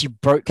 he actually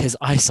broke his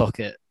eye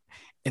socket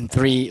in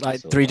three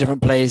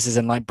different places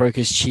and like broke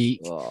his cheek.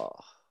 Oh,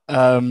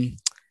 And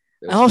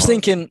I was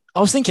thinking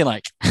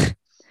like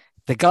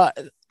the guy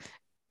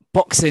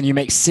boxing, you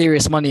make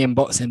serious money in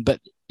boxing, but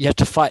you have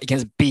to fight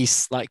against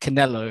beasts like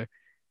Canelo,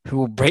 who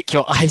will break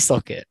your eye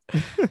socket.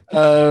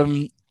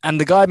 And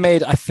the guy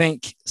made, I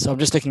think, so I'm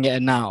just looking at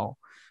it now.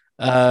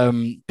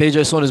 Billy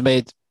Joe Saunders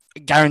made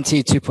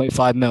guaranteed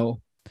 2.5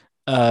 mil,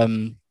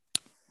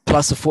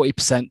 plus a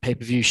 40%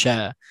 pay-per-view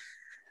share.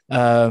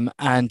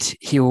 And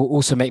he will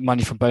also make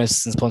money from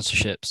bonuses and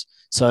sponsorships.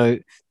 So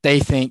they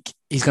think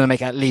he's going to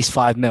make at least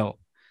 5 mil.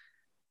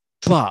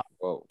 But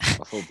well, I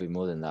thought it'd be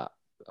more than that.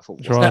 I thought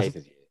it was Right.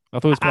 pay-per-view. I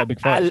thought it was quite a big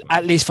fight.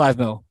 at least 5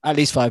 mil,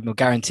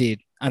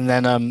 guaranteed. And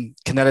then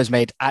Canelo's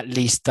made at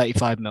least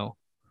 35 mil.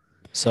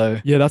 So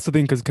Yeah, that's the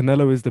thing because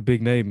Canelo is the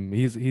big name.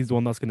 He's the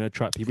one that's going to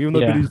attract people. Even though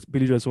Yeah.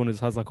 Billy Joe Saunders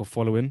has like a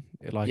following,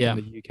 like Yeah.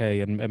 in the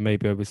UK and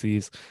maybe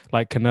overseas,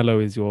 like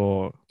Canelo is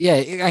your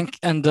yeah,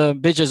 and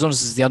Billy Joe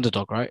Saunders is the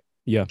underdog, right?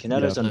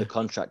 Canelo's yeah. under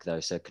contract though,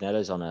 so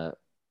Canelo's on a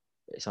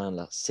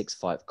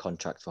 6-fight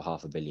contract for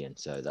 $500 million.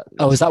 So that.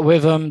 Oh, is that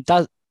with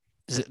Daz?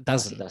 Is it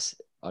Dazn? That's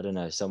I don't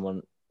know.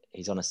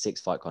 He's on a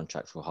 6-fight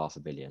contract for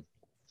 $500 million.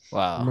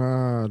 Wow.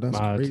 Nah, that's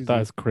mad. crazy.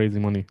 That is crazy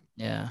money.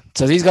 Yeah.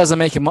 So these guys are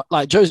making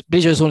Billy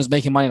Joe Saunders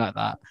making money like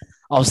that.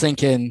 I was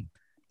thinking,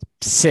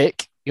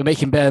 sick. You're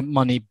making better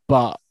money,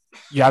 but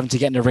you're having to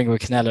get in the ring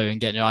with Canelo and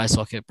getting your eye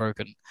socket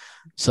broken.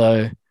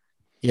 So,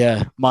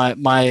 yeah, I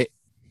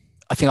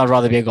think I'd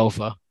rather be a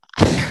golfer.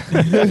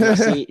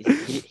 See,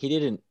 he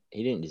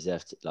didn't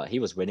deserve to. Like he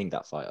was winning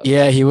that fight.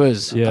 Yeah, he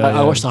was. Yeah, I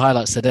yeah. watched the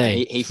highlights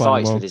today. He Fine,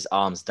 fights well. with his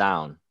arms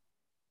down.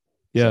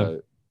 Yeah.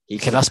 So he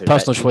Okay, could that's have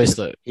personal prevent- choice,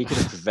 though. He could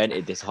have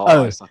prevented this whole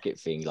Oh. eye socket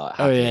thing. Like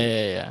Oh, happening.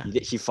 yeah. He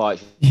literally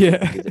fights. Yeah.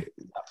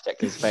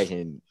 Protecting his face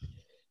and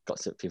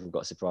people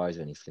got surprised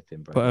when he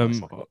flipping broke. But the eye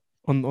socket.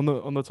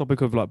 on the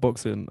topic of like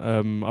boxing,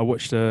 I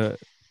watched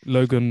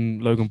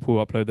Logan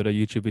Paul uploaded a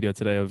YouTube video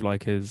today of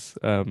like his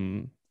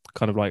kind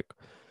of like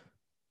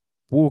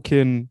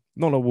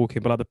not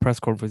walking, but like the press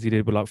conference he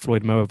did with like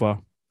Floyd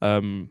Mayweather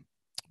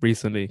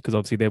recently, because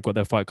obviously they've got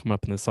their fight coming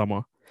up in the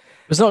summer.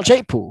 Was it not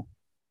Jake Paul?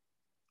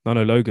 No,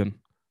 Logan.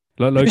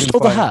 Who Logan's stole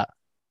the fight. hat?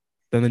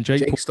 Then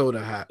Jake Paul. Jake stole the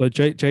hat. So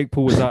Jake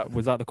Paul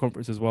was at the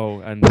conference as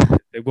well, and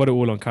they've got it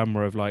all on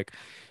camera of like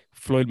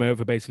Floyd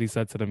Mayweather basically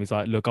said to them, he's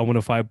like, "Look, I want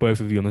to fight both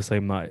of you on the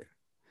same night."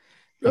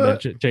 And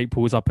then Jake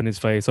Paul was up in his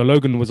face. So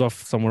Logan was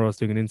off somewhere else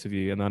doing an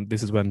interview, and then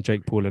this is when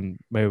Jake Paul and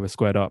Mayweather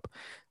squared up,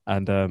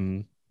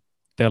 and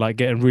they're like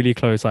getting really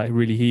close, like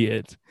really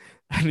heated.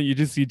 And you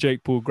just see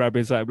Jake Paul grab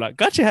his hat, like,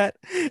 "Got your hat,"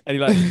 and he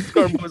like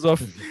scrambles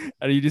off,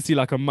 and you just see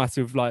like a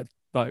massive like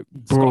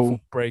scuffle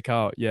break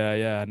out.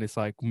 Yeah, and it's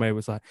like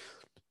Mayweather's like,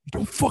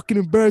 "Don't fucking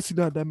embarrass you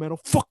like that, man. I'll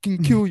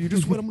fucking kill you.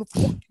 Just wait, I'm gonna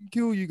fucking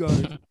kill you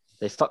guys."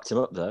 They fucked him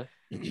up though.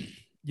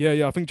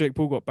 Yeah. I think Jake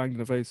Paul got banged in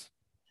the face.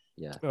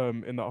 Yeah.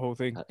 In that whole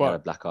thing. He had a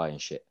But black eye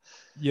and shit.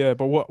 yeah,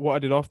 but what I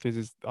did after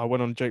is I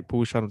went on Jake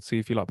Paul's channel to see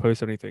if he like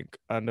posted anything,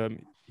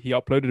 and he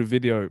uploaded a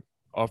video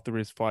after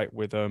his fight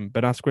with Ben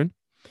Askren.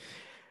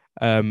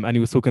 And he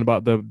was talking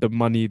about the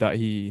money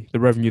the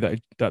revenue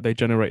that they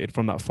generated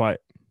from that fight,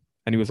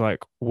 and he was like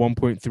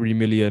 1.3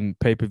 million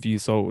pay-per-view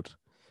sold.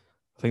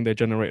 I think they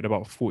generated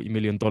about $40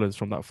 million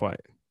from that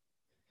fight,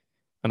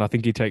 and I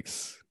think he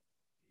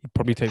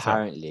probably takes like,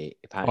 Apparently,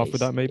 half of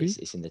that, maybe?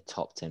 it's in the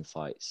top 10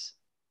 fights.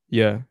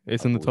 yeah,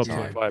 it's in the top Yeah,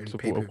 10 in fights of all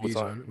pay-per-views,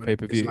 time man. It's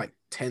pay-per-view. like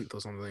 10th or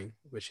something,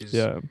 which is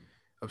Yeah,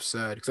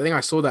 absurd. Because I think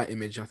I saw that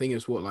image. I think it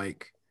was what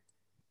like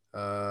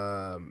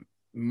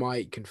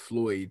Mike and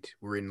Floyd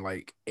were in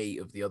like 8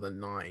 of the other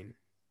 9,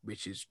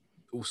 which is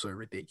also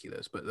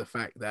ridiculous. But the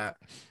fact that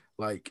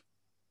like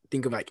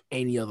think of like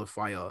any other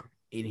fighter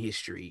in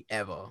history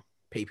ever,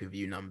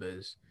 pay-per-view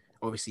numbers.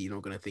 Obviously, you're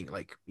not gonna think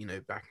like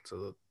back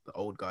to the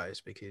old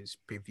guys because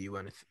pay-per-view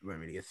weren't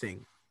really a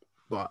thing.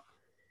 But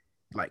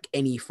like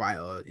any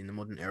fighter in the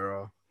modern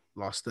era,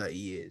 last 30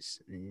 years,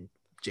 and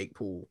Jake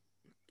Paul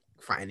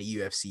fighting a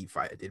UFC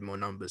fighter did more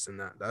numbers than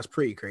that. That's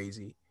pretty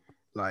crazy.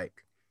 Like,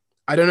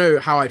 I don't know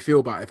how I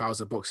feel about it if I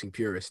was a boxing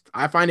purist.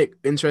 I find it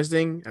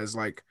interesting as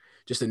like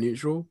just a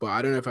neutral, but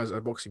I don't know if as a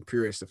boxing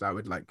purist if that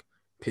would like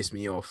piss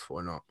me off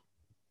or not.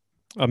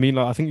 I mean,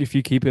 like, I think if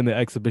you keep it in the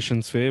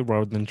exhibition sphere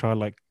rather than try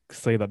like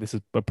say that this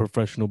is a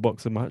professional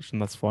boxing match, then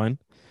that's fine.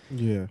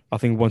 Yeah. I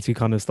think once you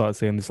kind of start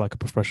saying it's like a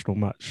professional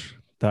match,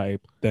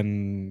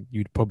 then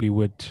you probably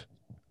would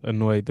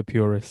annoy the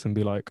purists and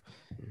be like,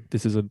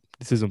 this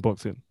isn't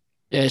boxing.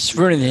 Yeah, it's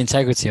ruining the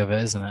integrity of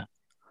it, isn't it?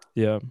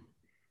 Yeah,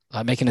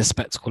 Like making a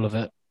spectacle of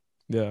it.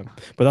 yeah.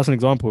 But that's an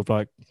example of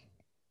like,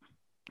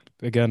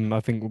 again, I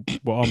think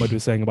what Ahmed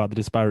was saying about the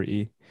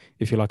disparity.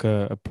 If you're like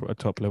a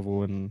top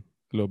level and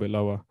a little bit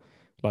lower,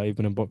 like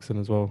even in boxing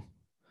as well,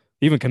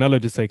 Even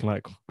Canelo just taking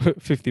like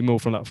 50 mil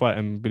from that fight,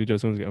 and Billy Joe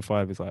Saunders getting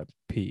 5 is like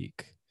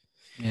peak.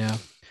 Yeah.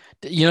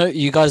 You know,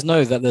 you guys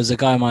know that there's a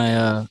guy in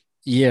my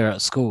year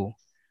at school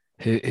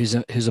who's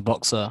a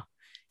boxer.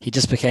 He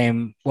just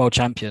became world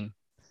champion.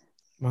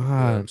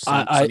 Man,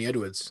 Sonny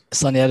Edwards.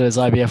 Sonny Edwards,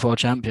 IBF world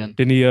champion.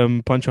 didn't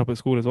he punch up at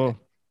school as well?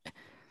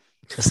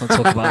 Let's not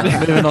talk about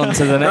it. Moving on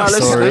to the next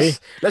story.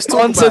 Let's talk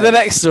On about to the it.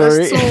 next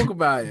story. Let's talk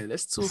about it.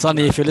 Let's talk.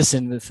 Sonny, about if you're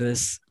listening to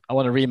this, I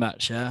want a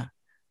rematch, yeah?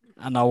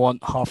 And I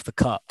want half the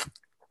cut.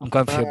 I'm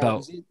going for your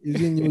belt. Is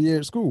he in your year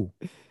at school?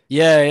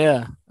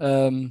 Yeah.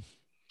 What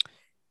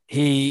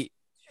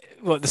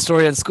the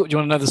story in school? Do you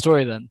want to know the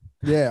story then?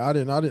 Yeah, I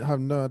didn't have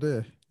no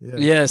idea.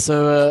 Yeah.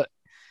 So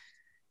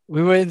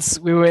we were in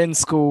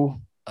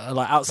school,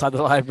 like outside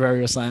the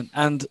library or something,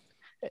 and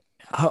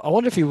I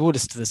wonder if he will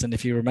listen to this and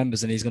if he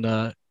remembers and he's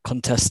gonna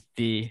contest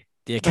the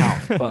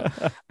account.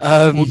 But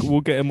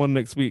we'll get him on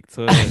next week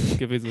to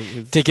give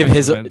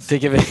his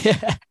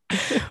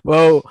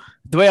Well,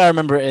 the way I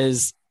remember it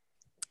is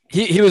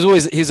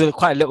he's a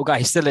quite a little guy.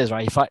 He still is,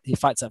 right? He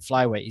fights at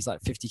flyweight. He's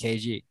like 50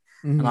 kg,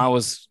 and I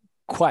was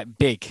quite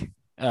big,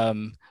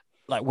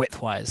 like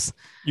width wise.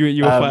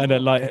 You were fighting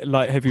at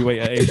light heavyweight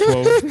at age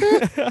 12.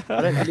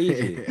 I don't believe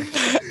you.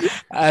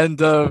 And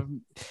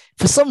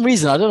for some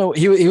reason, I don't know,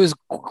 he was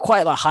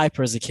quite like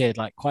hyper as a kid,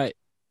 like quite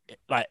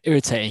like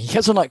irritating. He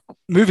kept on like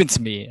moving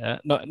to me.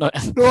 Not.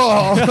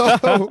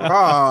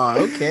 Oh,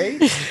 okay.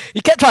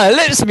 He kept trying to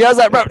lips me. I was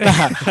like, bro,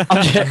 nah.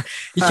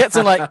 He kept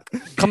on like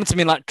coming to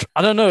me like,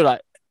 I don't know,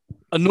 like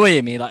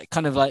annoying me, like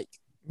kind of like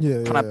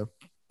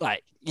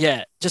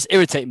just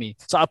irritate me.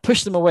 So I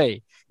pushed him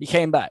away. He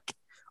came back.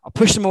 I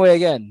pushed him away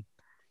again.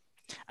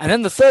 And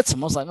then the third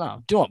time I was like,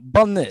 no, do not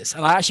bun this.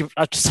 And I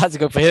just had to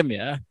go for him,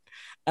 yeah.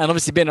 And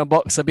obviously being a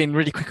boxer, being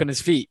really quick on his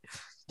feet,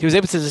 he was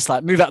able to just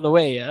like move out of the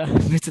way, yeah,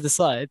 move to the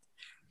side.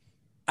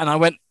 And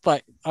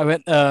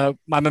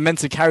my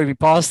momentum carried me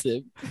past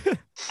him.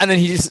 And then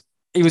he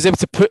was able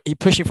to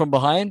pushed me from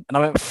behind, and I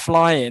went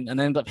flying and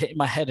ended up hitting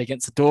my head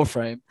against the door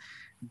frame,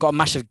 got a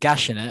massive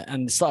gash in it,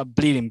 and started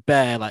bleeding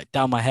bare like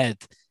down my head.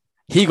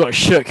 He got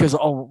shook. He was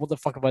like, oh, what the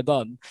fuck have I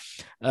done?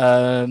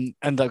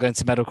 Ended up going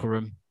to medical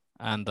room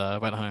and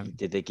went home.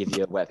 Did they give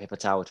you a wet paper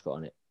towel to put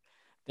on it?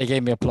 They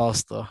gave me a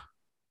plaster.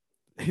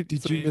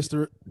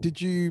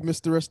 Did you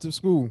miss the rest of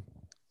school?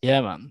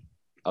 Yeah, man.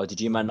 Oh,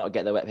 did you man not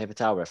get the wet paper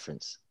towel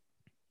reference?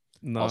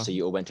 No. Oh, so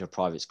you all went to a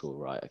private school,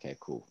 right? Okay,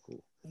 cool.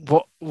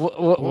 What?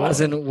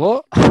 As in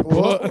what?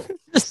 What?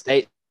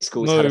 State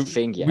schools had a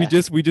thing, yeah. We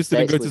just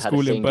didn't go to schools had a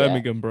school in thing,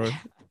 Birmingham, bro.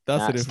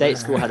 That's state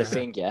school had a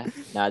thing, yeah.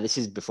 Now this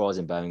is before I was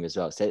in Birmingham as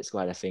well. State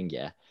school had a thing,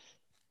 yeah.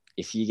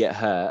 If you get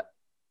hurt,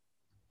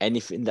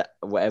 anything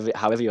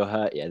however you're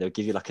hurt, yeah, they'll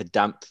give you like a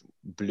damp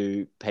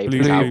blue paper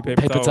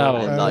towel.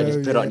 And like just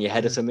put it on your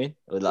head or something,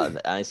 or like,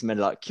 and it's meant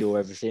to like cure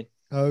everything.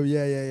 Oh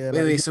yeah.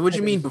 Wait. So what do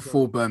you mean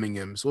before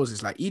Birmingham? So what was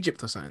this, like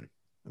Egypt or something?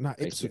 Nah,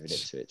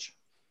 Ipswich.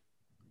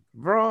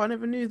 Bro, I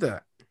never knew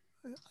that.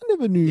 I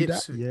never knew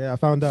Ipswich. that. Yeah, I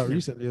found out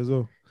recently as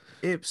well.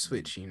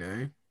 Ipswich, you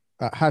know.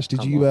 Hash,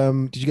 did you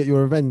get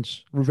your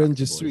revenge? Revenge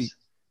is sweet.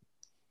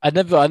 I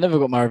never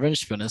got my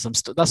revenge, to be honest.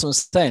 That's what I'm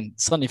saying.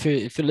 Sonny,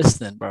 if you're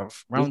listening, bro,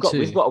 we've got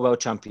a world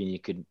champion you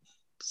could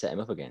set him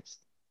up against.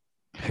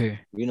 Who?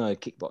 You know, a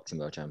kickboxing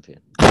world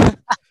champion.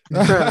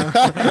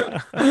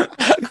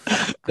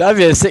 That'd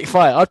be a sick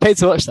fight. I'd pay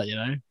to watch that, you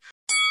know.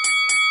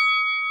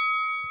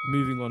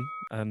 Moving on,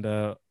 and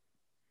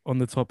on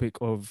the topic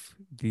of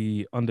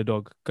the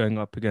underdog going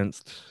up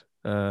against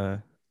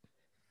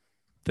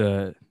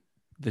the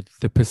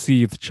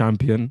perceived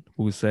champion,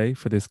 we'll say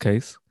for this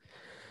case.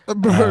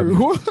 Bro,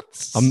 what?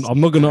 I'm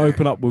not gonna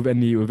open up with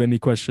any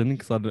question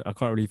because I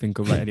can't really think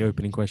of like any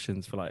opening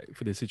questions for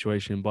this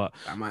situation. But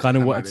I kind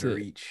of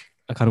wanted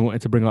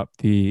to bring up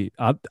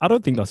I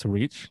don't think that's a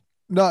reach.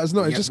 No, it's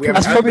not. It's just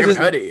that's probably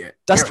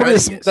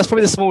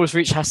the smallest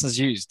reach Hasan's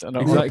used.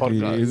 Exactly.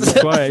 It's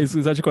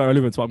actually quite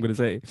relevant to what I'm going to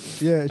say.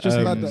 Yeah, it's just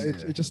mad that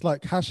it's just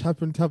like Hash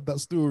happened to have that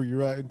story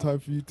right in time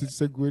for you to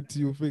segue into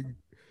your thing.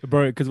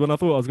 Bro, because when I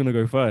thought I was going to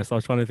go first, I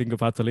was trying to think of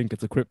how to link it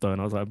to crypto,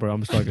 and I was like, bro,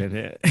 I'm struggling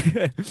here.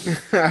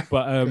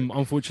 But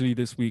unfortunately,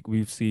 this week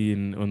we've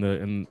seen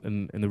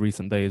in the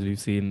recent days, we've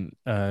seen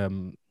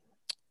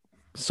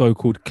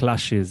so-called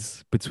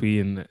clashes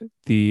between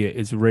the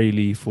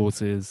Israeli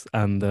forces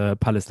and the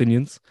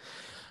Palestinians.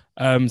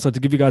 So to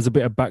give you guys a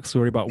bit of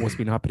backstory about what's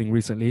been happening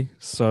recently.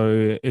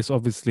 So it's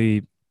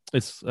Ramadan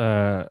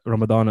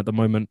at the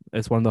moment.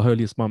 It's one of the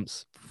holiest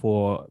months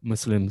for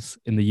Muslims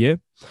in the year.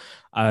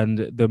 And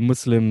the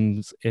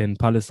Muslims in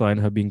Palestine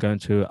have been going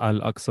to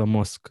Al-Aqsa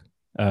Mosque,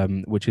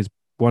 which is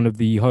one of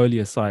the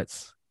holiest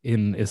sites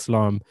in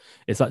Islam.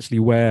 It's actually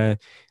where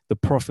the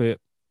Prophet,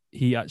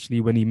 I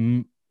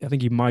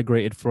think he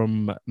migrated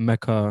from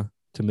Mecca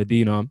to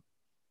Medina.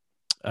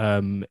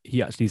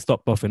 He actually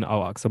stopped off in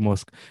Al-Aqsa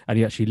Mosque and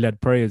he actually led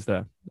prayers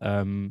there.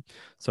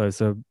 So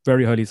it's a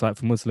very holy site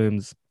for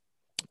Muslims,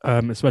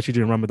 especially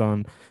during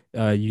Ramadan.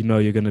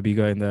 You're going to be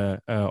going there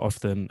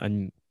often,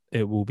 and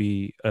it will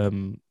be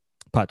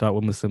packed out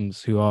with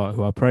Muslims who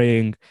are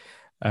praying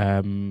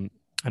and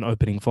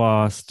opening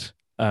fast.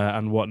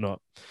 and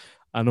whatnot.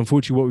 And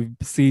unfortunately, what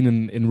we've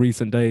seen in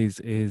recent days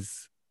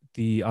is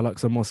the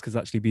Al-Aqsa Mosque has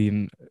actually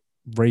been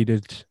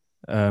raided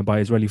by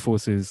Israeli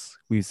forces.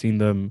 We've seen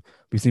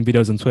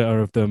videos on Twitter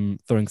of them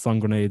throwing stun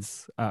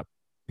grenades at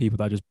people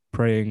that are just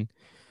praying.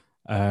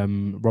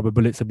 Rubber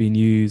bullets have been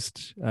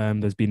used.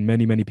 There's been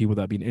many people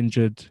that have been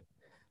injured,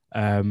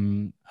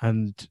 and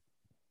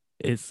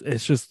it's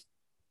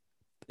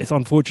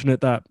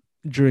unfortunate that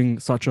during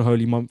such a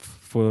holy month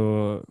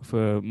for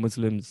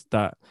Muslims,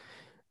 that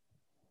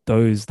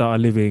those that are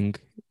living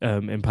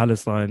in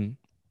Palestine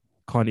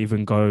can't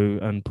even go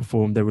and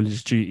perform their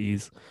religious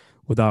duties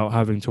without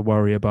having to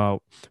worry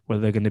about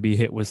whether they're going to be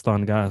hit with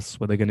stun gas,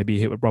 whether they're going to be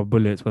hit with rubber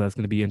bullets, whether it's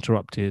going to be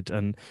interrupted,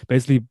 and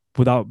basically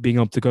without being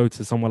able to go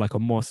to somewhere like a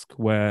mosque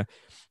where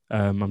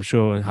I'm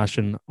sure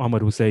Hasan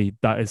Ahmed will say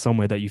that is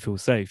somewhere that you feel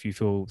safe. You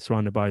feel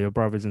surrounded by your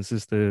brothers and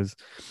sisters.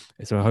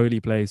 It's a holy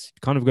place. You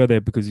kind of go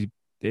there because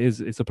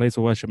it's a place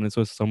of worship, and it's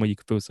also somewhere you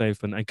can feel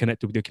safe and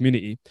connected with your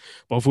community.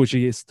 But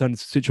unfortunately, it's turned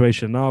into a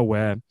situation now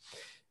where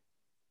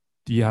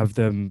you have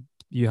the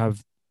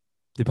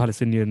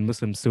Palestinian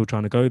Muslims still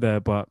trying to go there,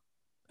 but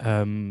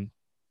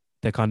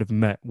they're kind of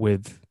met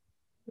with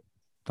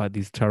like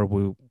these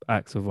terrible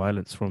acts of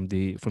violence from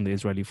the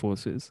Israeli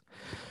forces.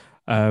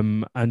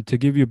 And to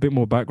give you a bit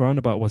more background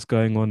about what's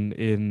going on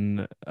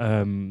in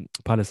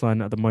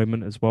Palestine at the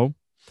moment as well.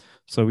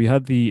 So we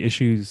had the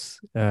issues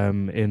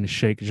in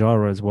Sheikh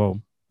Jarrah as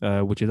well,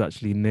 which is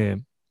actually near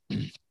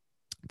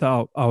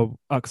the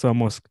Al-Aqsa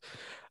Mosque.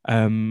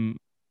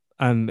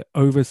 And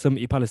over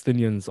 70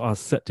 Palestinians are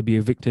set to be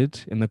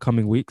evicted in the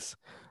coming weeks.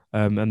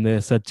 And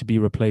they're said to be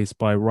replaced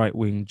by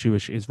right-wing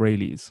Jewish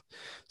Israelis.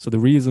 So the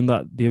reason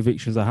that the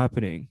evictions are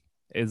happening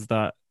is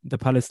that the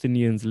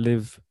Palestinians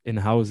live in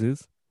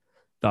houses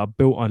that are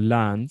built on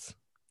lands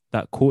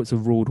that courts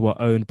have ruled were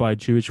owned by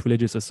Jewish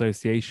religious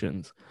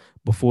associations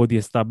before the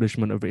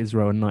establishment of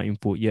Israel in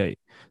 1948.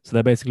 So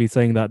they're basically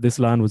saying that this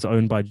land was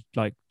owned by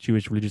like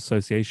Jewish religious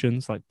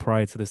associations, like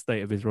prior to the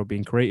state of Israel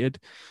being created.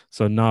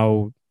 So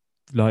now,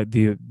 like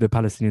the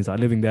Palestinians that are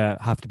living there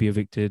have to be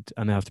evicted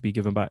and they have to be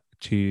given back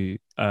to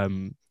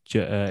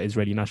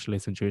Israeli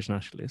nationalists and Jewish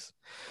nationalists.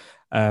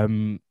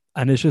 And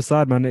it's just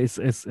sad, man. It's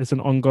an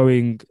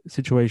ongoing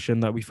situation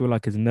that we feel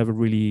like is never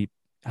really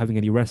having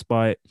any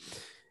respite.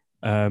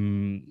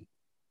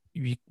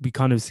 We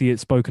kind of see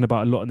it spoken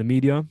about a lot in the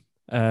media.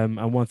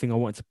 And one thing I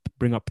want to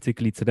bring up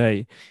particularly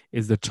today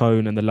is the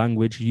tone and the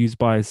language used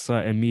by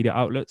certain media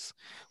outlets,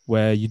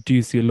 where you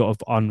do see a lot of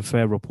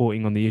unfair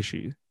reporting on the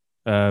issue.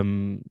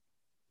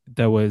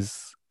 There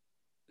was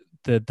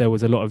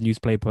a lot of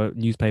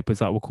newspapers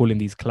that were calling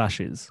these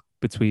clashes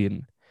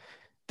between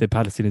the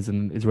Palestinians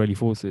and Israeli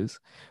forces,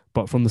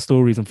 but from the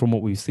stories and from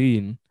what we've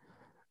seen,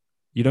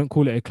 you don't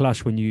call it a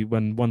clash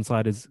when one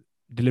side has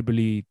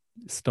deliberately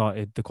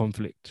started the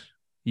conflict.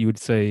 You would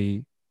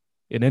say,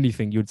 in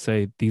anything, you'd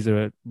say these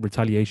are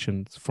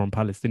retaliations from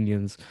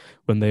Palestinians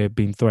when they've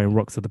been throwing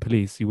rocks at the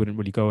police. You wouldn't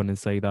really go on and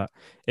say that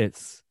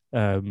it's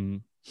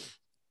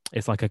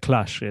like a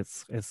clash.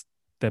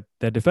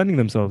 They're defending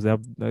themselves. They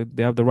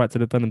have the right to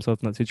defend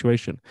themselves in that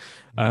situation.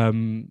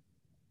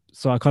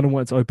 So I kind of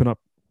wanted to open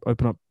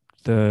up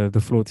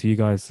the floor to you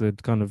guys to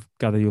kind of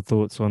gather your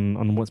thoughts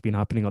on what's been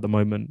happening at the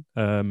moment,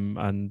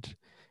 and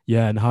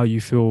how you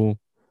feel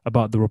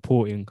about the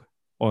reporting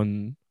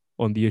on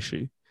the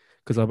issue,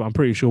 because I'm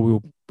pretty sure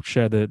we'll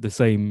share the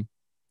same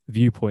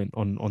viewpoint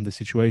on the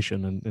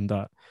situation, and in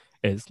that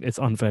it's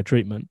unfair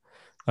treatment.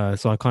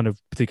 So I kind of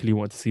particularly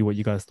wanted to see what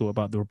you guys thought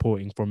about the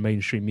reporting from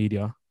mainstream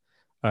media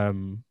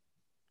on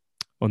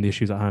the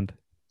issues at hand.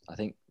 I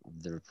think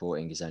the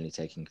reporting is only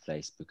taking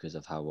place because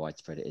of how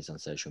widespread it is on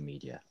social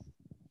media.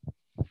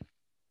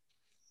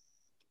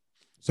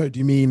 So do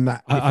you mean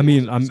that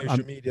on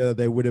social media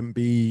there wouldn't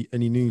be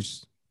any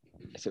news?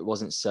 If it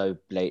wasn't so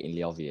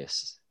blatantly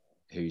obvious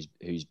who's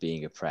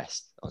being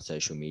oppressed on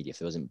social media, if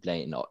there wasn't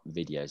blatant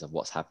videos of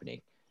what's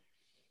happening,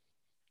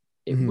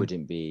 it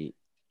wouldn't be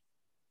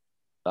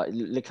like,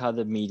 look how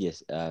the media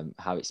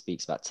how it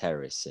speaks about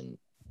terrorists and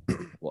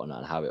whatnot,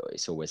 and how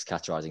it's always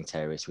categorizing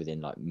terrorists within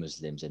like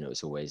Muslims, and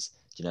it's always,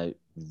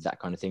 that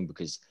kind of thing,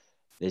 because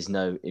there's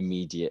no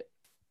immediate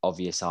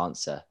obvious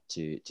answer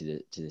to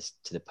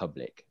the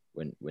public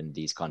when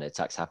these kind of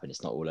attacks happen.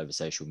 It's not all over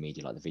social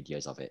media like the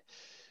videos of it,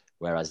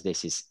 whereas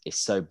this is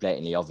so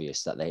blatantly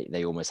obvious that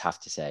they almost have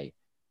to say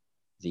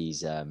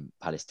these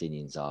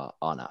Palestinians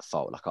aren't at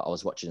fault. Like I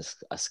was watching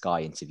a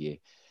Sky interview,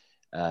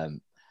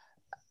 and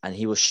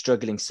he was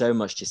struggling so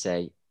much to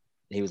say,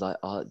 he was like,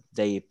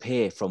 they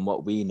appear from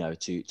what we know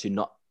to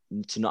not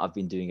have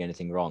been doing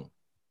anything wrong.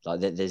 Like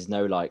there's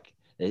no like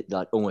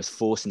almost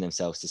forcing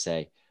themselves to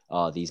say,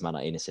 these men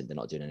are innocent, they're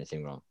not doing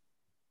anything wrong.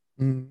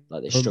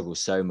 Like they struggle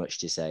so much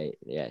to say,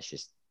 it's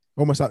just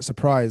almost like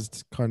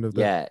surprised kind of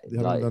that they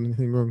haven't done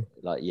anything wrong.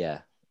 Like,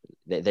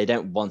 they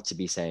don't want to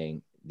be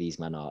saying these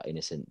men are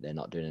innocent, they're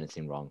not doing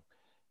anything wrong.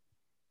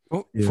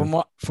 Well,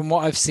 from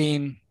what I've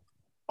seen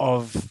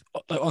of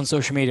on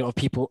social media of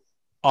people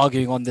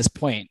arguing on this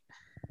point,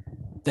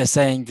 they're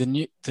saying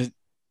the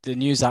the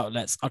news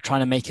outlets are trying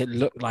to make it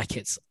look like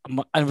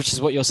and which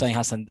is what you're saying,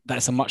 Hasan, that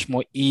it's a much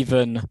more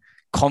even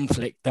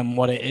conflict than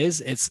what it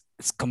is. It's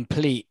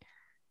completely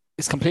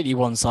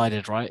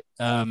one-sided, right?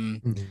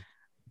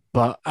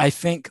 But I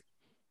think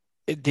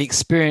the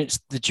experience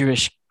the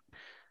Jewish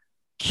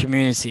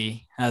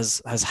community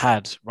has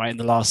had, right, in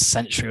the last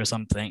century or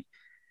something,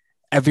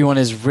 everyone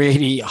is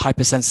really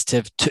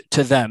hypersensitive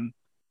to them,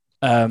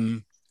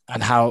 and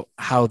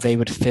how they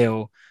would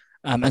feel.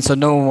 And so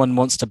no one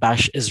wants to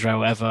bash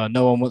Israel ever.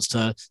 No one wants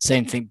to say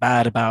anything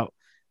bad about,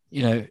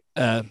 the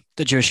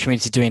Jewish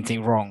community doing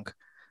anything wrong.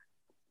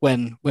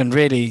 When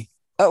really,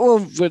 I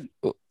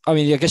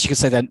guess you could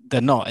say that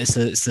they're not. It's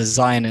the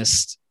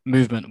Zionist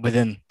movement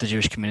within the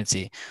Jewish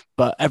community.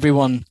 But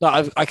everyone,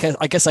 I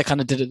guess I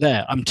kind of did it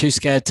there. I'm too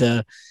scared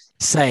to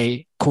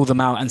call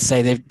them out and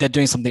say they're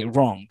doing something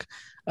wrong,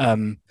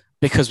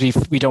 because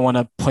we don't want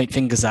to point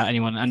fingers at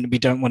anyone, and we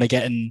don't want to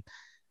get in.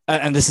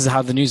 And this is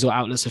how the news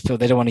outlets feel.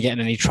 They don't want to get in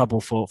any trouble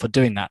for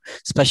doing that,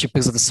 especially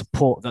because of the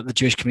support that the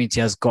Jewish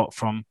community has got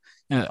from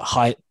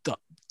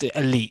the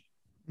elite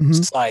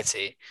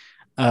society.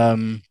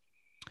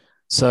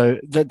 So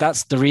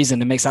that's the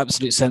reason. It makes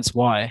absolute sense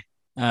why.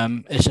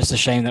 It's just a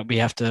shame that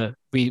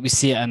we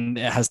see it, and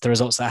it has the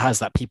results that it has,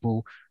 that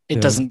people,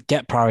 it doesn't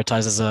get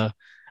prioritized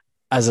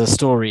as a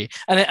story.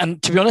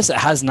 And to be honest,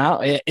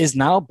 it is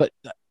now, but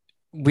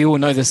we all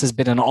know this has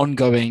been an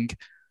ongoing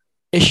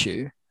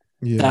issue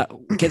that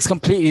gets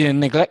completely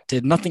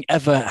neglected. Nothing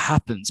ever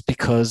happens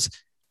because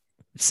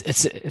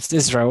it's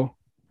Israel,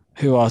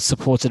 who are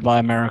supported by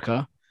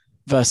America,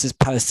 versus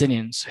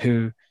Palestinians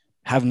who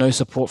have no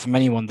support from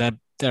anyone.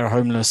 They're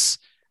homeless.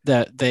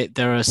 They're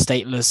a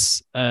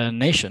stateless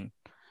nation.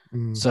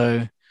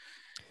 So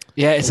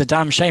yeah, it's a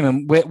damn shame,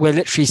 and we're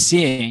literally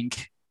seeing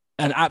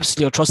an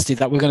absolute atrocity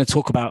that we're going to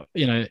talk about.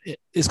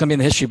 It's going to be in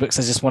the history books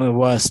as just one of the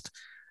worst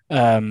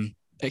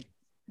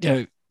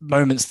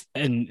moments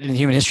in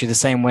human history, the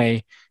same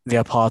way the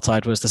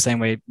apartheid was, the same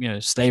way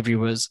slavery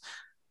was,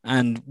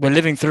 and we're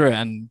living through it,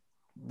 and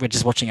we're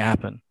just watching it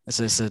happen.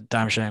 It's a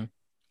damn shame.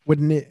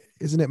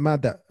 Isn't it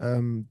mad that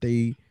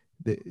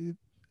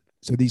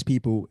so these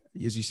people,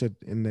 as you said,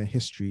 in their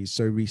history is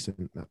so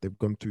recent that they've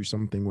gone through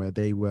something where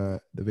they were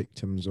the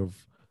victims of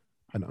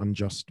an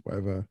unjust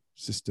whatever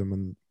system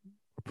and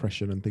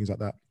oppression and things like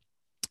that,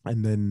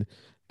 and then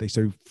they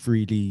so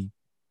freely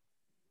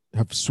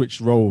have switched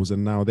roles,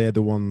 and now they're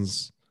the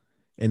ones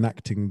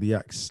enacting the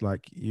acts.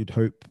 Like, you'd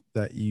hope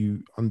that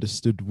you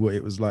understood what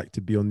it was like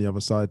to be on the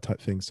other side,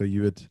 type thing, so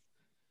you would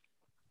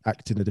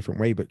act in a different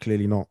way, but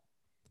clearly not.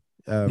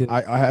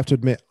 I have to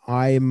admit,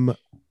 I'm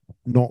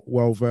not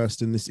well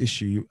versed in this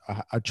issue.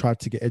 I tried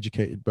to get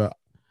educated, but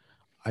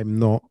I'm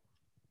not,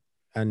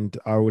 and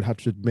I would have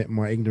to admit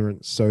my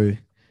ignorance. So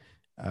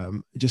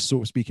just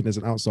sort of speaking as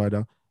an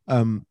outsider,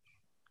 but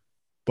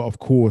of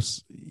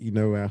course,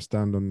 where I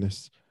stand on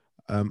this.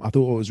 I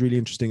thought what was really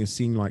interesting is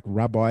seeing like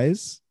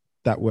rabbis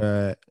that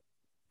were,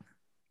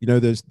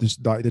 there's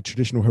like the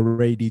traditional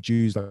Haredi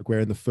Jews, like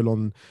wearing the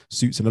full-on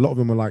suits, and a lot of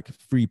them are like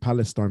free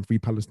Palestine.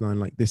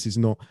 Like, this is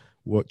not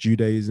what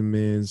Judaism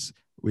is.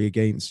 We're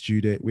against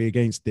we're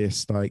against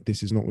this. Like,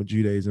 this is not what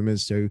Judaism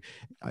is. So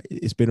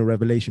it's been a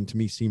revelation to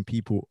me seeing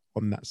people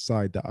on that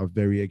side that are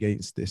very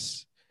against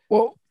this.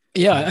 Well,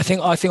 yeah, I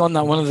think on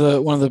that, one of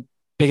the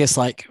biggest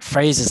like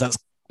phrases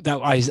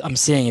that I'm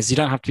seeing is, you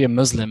don't have to be a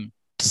Muslim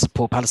to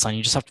support Palestine.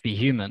 You just have to be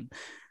human.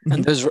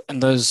 And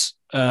those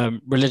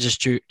religious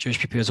Jewish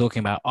people you're talking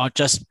about are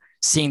just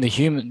seeing the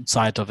human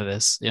side of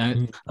this,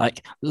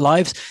 like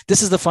lives.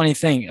 This is the funny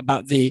thing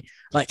about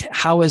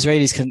how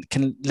Israelis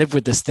can live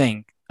with this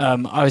thing.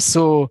 I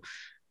saw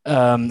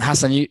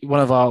Hasan,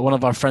 one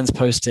of our friends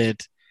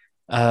posted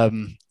a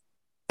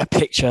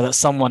picture that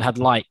someone had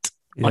liked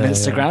on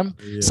Instagram.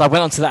 Yeah. So I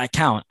went onto that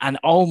account, and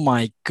oh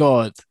my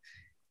God,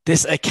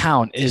 this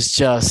account is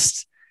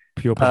just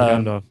pure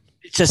propaganda.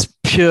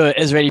 Just pure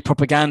Israeli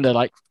propaganda.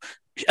 Like,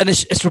 and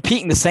it's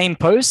repeating the same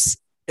posts.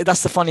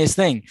 That's the funniest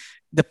thing.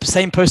 The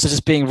same posts are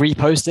just being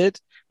reposted,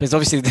 because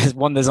obviously there's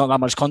not that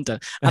much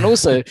content. And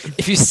also,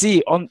 if you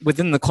see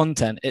within the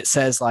content, it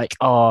says like,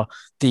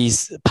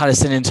 these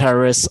Palestinian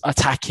terrorists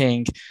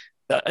attacking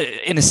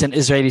innocent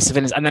Israeli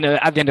civilians, and then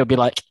at the end it'll be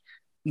like,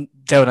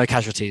 there were no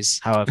casualties,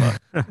 however.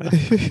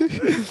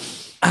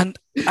 and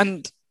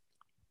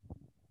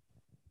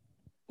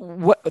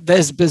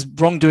there's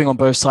wrongdoing on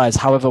both sides.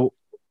 However,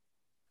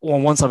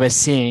 on one side we're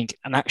seeing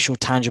an actual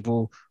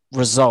tangible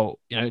result,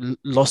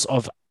 loss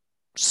of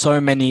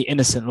so many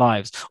innocent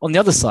lives. On the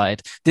other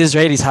side, the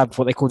Israelis have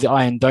what they call the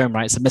Iron Dome,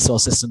 right? It's a missile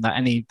system that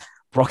any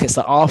rockets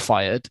that are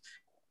fired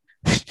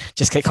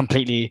just get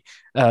completely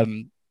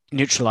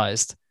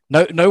neutralized.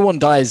 No one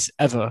dies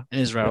ever in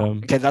Israel.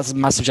 Okay, that's a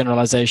massive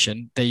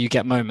generalization. There you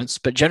get moments,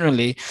 but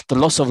generally the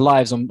loss of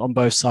lives on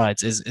both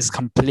sides is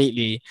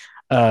completely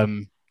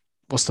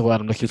what's the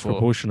word I'm looking for?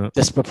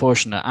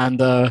 Disproportionate.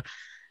 And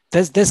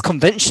there's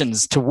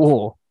conventions to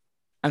war,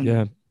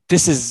 and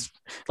this is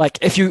like,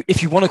 if you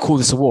want to call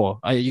this a war,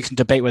 you can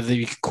debate whether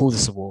you can call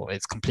this a war.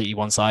 It's completely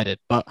one-sided,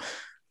 but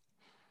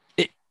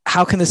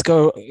how can this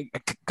go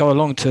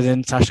along to the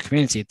international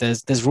community?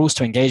 There's rules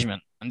to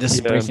engagement, and this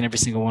is Yeah. breaking every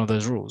single one of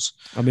those rules.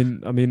 I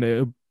mean,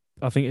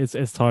 I think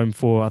it's time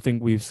for. I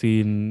think we've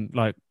seen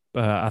like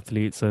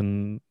athletes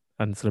and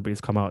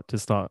celebrities come out to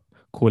start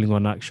calling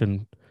on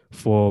action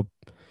for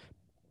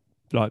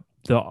like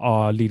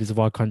our leaders of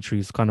our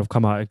countries kind of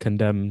come out and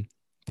condemn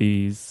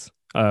these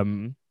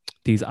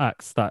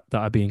acts that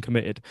are being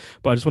committed.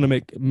 But I just want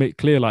to make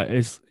clear, like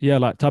it's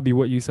like Tabi,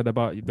 what you said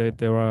about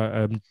there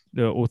are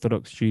the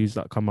Orthodox Jews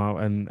that come out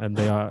and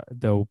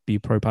they'll be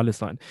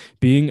pro-Palestine.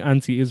 Being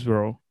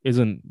anti-Israel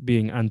isn't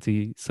being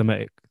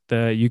anti-Semitic.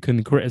 There you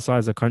can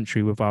criticize a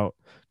country without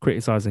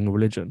criticizing a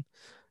religion.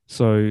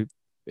 So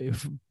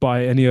if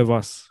by any of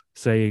us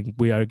saying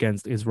we are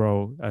against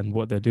Israel and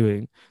what they're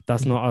doing,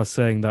 that's not us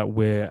saying that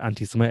we're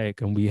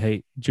anti-Semitic and we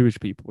hate Jewish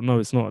people. No,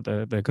 it's not.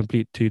 They're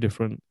complete two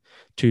different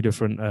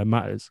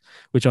matters,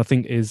 which I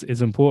think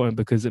is important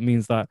because it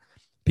means that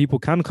people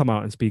can come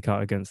out and speak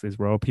out against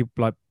Israel. People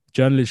like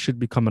journalists should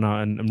be coming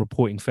out and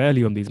reporting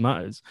fairly on these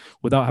matters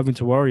without having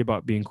to worry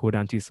about being called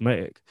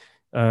anti-Semitic.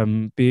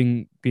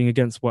 Being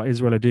against what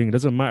Israel are doing. It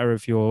doesn't matter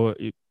if you're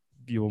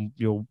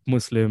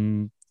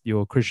Muslim,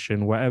 you're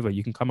Christian, whatever.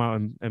 You can come out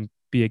and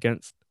be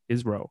against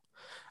Israel.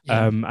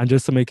 Yeah. And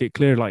just to make it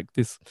clear, like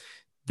this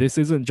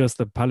isn't just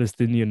a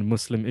Palestinian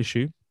Muslim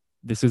issue.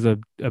 This is a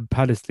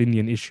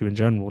Palestinian issue in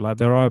general. Like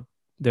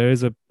there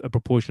is a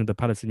proportion of the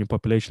Palestinian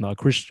population that are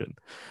Christian,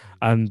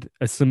 and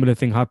a similar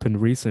thing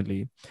happened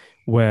recently,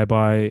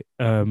 whereby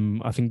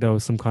I think there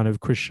was some kind of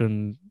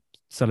Christian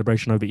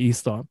celebration over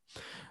Easter,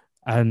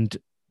 and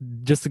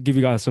just to give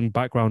you guys some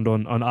background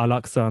on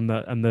Al-Aqsa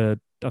and the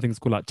I think it's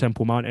called like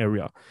Temple Mount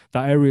area.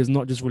 That area is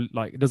not just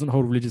like it doesn't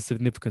hold religious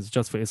significance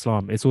just for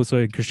Islam. It's also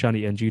in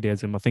Christianity and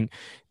Judaism. I think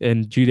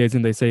in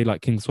Judaism they say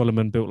like King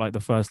Solomon built like the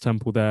first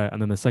temple there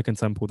and then the second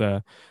temple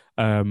there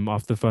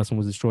after the first one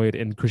was destroyed.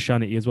 In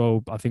Christianity as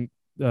well, I think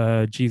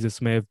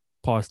Jesus may have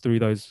passed through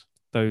those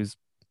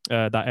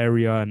that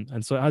area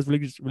and so it has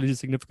religious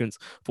significance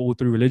for all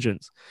three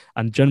religions.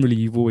 And generally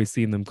you've always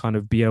seen them kind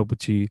of be able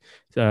to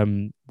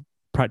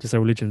practice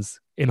their religions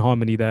in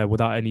harmony there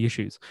without any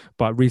issues.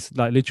 But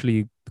like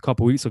literally a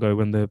couple of weeks ago,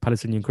 when the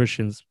Palestinian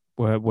Christians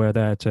were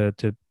there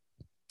to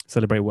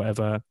celebrate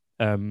whatever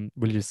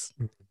religious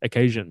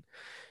occasion,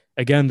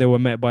 again they were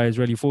met by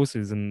Israeli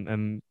forces,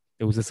 and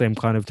it was the same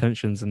kind of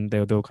tensions, and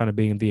they were kind of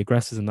being the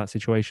aggressors in that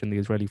situation, the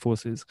Israeli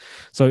forces.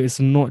 So it's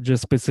not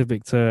just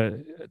specific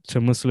to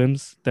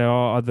Muslims. There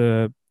are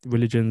other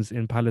religions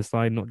in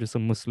Palestine, not just a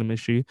Muslim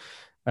issue.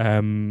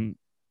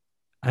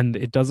 And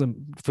it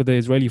doesn't, for the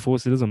Israeli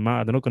force, it doesn't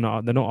matter.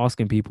 They're not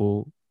asking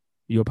people,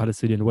 you're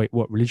Palestinian, wait,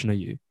 what religion are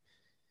you?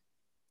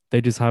 They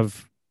just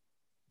have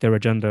their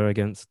agenda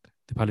against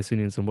the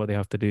Palestinians and what they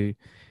have to do.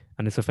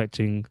 And it's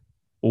affecting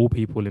all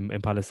people in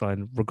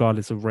Palestine,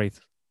 regardless of race,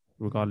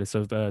 regardless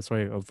of,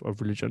 of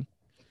religion.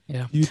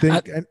 Yeah. Do you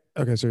think,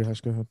 okay, sorry,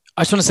 Hash, go ahead.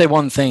 I just want to say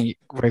one thing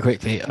very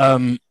quickly.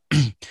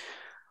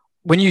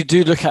 When you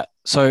do look at,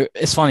 so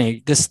it's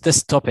funny, this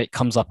topic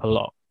comes up a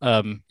lot.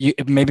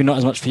 Maybe not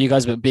as much for you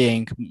guys, but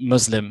being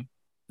Muslim,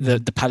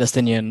 the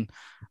Palestinian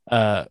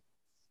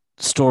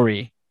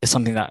story is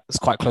something that is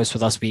quite close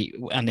with us.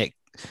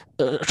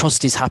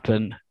 Atrocities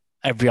happen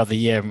every other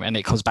year, and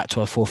it comes back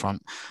to our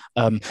forefront.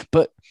 And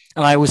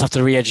I always have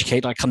to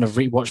re-educate, like kind of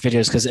re-watch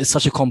videos because it's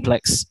such a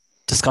complex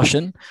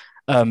discussion.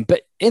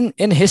 But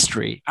in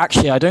history,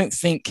 actually, I don't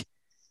think.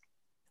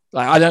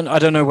 Like I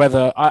don't know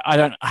whether I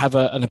don't have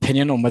an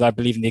opinion on whether I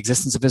believe in the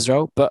existence of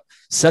Israel, but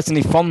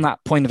certainly from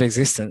that point of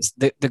existence,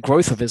 the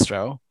growth of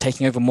Israel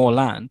taking over more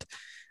land,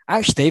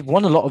 actually they've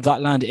won a lot of that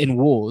land in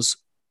wars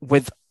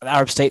with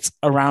Arab states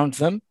around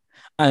them.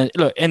 And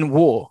look, in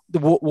war,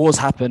 wars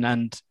happen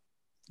and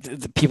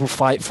the people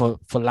fight for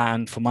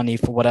land, for money,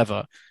 for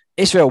whatever.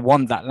 Israel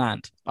won that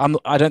land.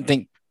 I don't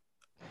think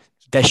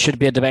there should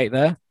be a debate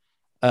there.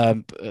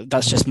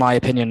 That's just my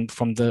opinion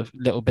from the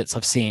little bits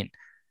I've seen.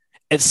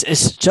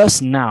 It's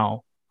just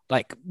now,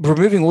 like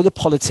removing all the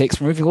politics,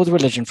 removing all the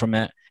religion from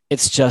it.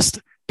 It's just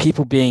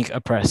people being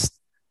oppressed,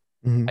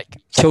 like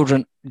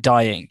children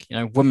dying,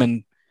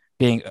 women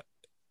being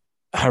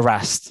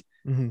harassed,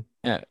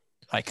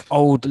 like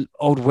old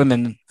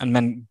women and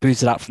men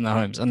booted out from their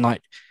homes, and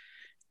like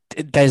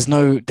there's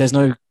no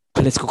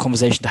political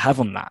conversation to have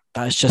on that.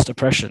 That is just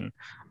oppression.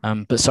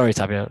 But sorry,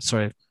 Tabia,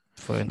 sorry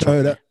for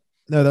interrupting.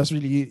 No, that's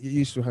really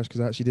useful, Hash,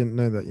 because I actually didn't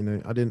know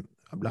that. I didn't.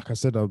 Like I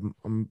said,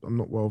 I'm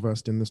not well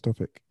versed in this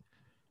topic.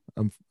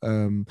 But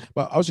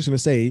I was just going to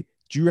say,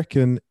 do you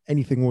reckon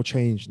anything will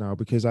change now?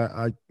 Because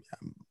I'm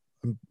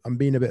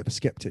being a bit of a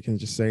skeptic and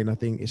just saying I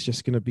think it's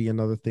just going to be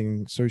another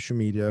thing. Social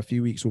media, a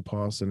few weeks will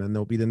pass, and then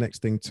there'll be the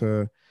next thing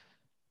to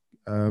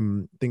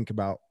think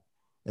about,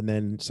 and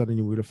then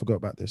suddenly we would have forgot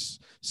about this.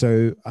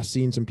 So I've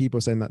seen some people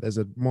saying that there's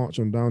a march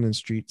on Downing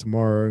Street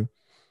tomorrow.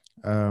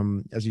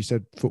 As you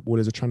said,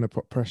 footballers are trying to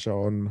put pressure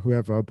on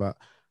whoever, but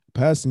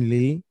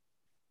personally,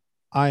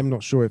 I'm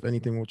not sure if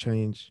anything will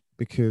change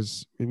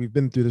because we've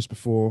been through this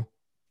before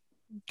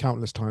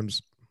countless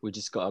times. We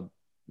just gotta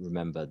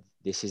remember,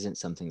 this isn't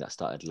something that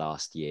started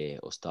last year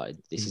or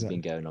started. This has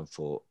been going on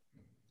for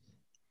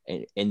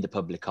in the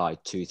public eye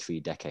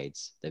 2-3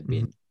 decades. They've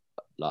been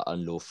like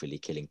unlawfully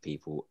killing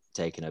people,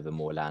 taking over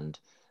more land,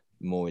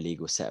 more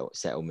illegal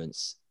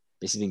settlements.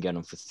 This has been going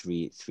on for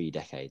three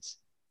decades,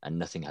 and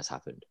nothing has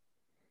happened.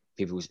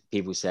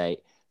 People say,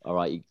 all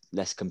right,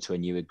 let's come to a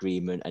new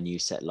agreement, a new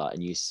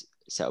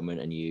settlement,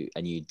 a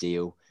new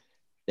deal.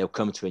 They'll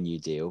come to a new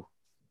deal.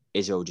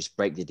 Israel will just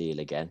break the deal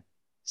again,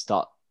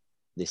 start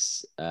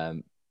this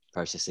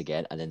process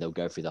again, and then they'll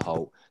go through the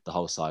whole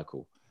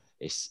cycle.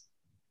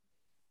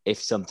 If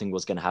something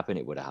was going to happen,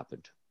 it would have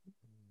happened.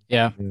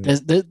 Yeah,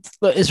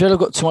 Israel have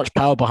got too much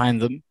power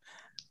behind them.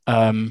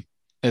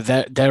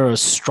 They're a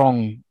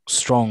strong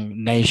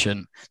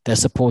nation. They're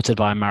supported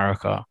by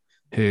America,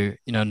 who,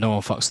 no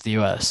one fucks with the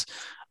US.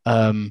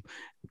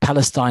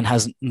 Palestine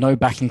has no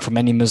backing from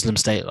any Muslim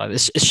state. Like,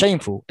 it's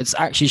shameful. It's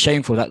actually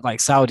shameful that,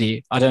 like,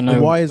 Saudi, I don't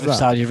know why is if that?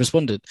 Saudi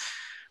responded,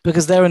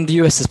 because they're in the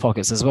US's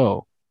pockets as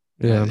well.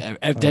 Yeah,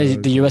 If they're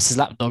the US's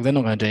lapdog, they're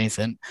not going to do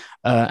anything.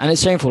 And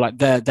it's shameful. Like,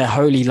 their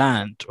holy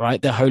land,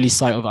 right? Their holy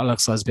site of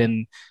Al-Aqsa has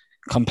been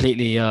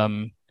completely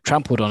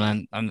trampled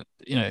on, and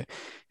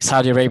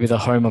Saudi Arabia, the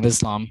home of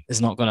Islam, is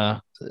not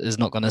gonna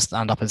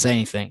stand up and say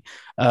anything.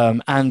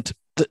 And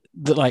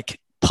the like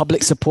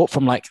public support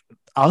from like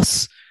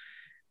us,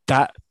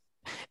 that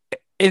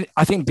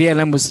I think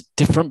BLM was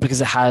different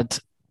because it had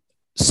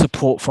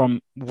support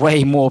from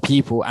way more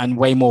people and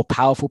way more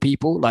powerful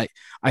people. Like,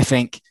 I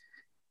think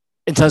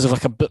in terms of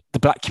like the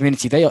black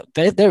community,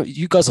 they're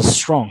you guys are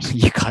strong.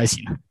 You guys,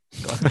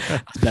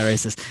 they're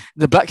racist.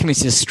 The black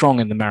community is strong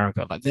in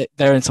America. Like,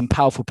 they're in some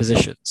powerful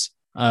positions.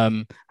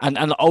 And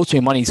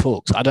ultimately money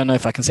talks. I don't know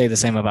if I can say the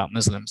same about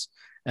Muslims.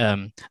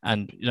 And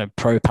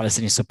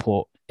pro-Palestinian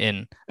support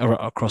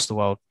across the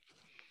world.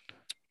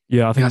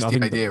 Yeah, I think that's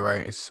the idea,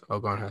 right? It's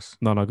go on, Hass.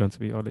 No, not going to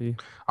be. I'll let you.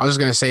 I was just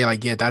gonna say,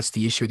 like, yeah, that's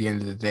the issue at the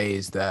end of the day,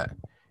 is that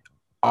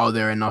are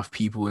there enough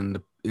people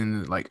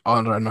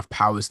are there enough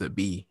powers that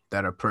be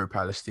that are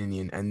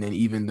pro-Palestinian, and then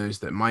even those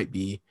that might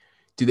be,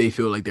 do they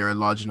feel like they're a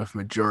large enough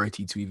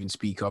majority to even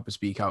speak up and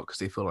speak out, because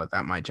they feel like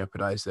that might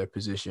jeopardize their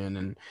position,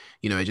 and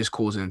it just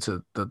calls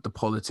into the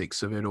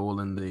politics of it all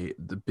and the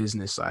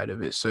business side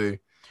of it. So,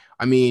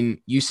 I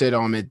mean, you said,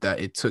 Ahmed, that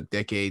it took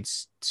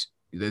decades.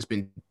 This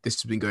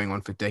has been going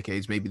on for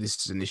decades. Maybe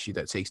this is an issue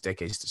that takes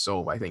decades to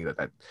solve. I think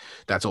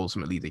that's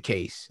ultimately the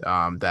case.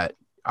 That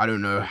I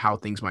don't know how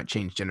things might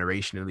change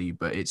generationally,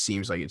 but it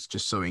seems like it's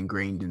just so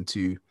ingrained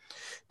into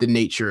the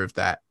nature of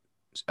that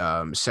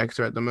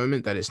sector at the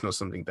moment that it's not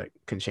something that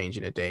can change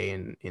in a day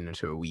and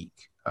into a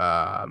week.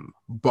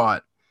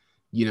 But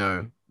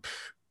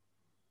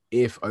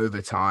if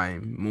over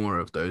time more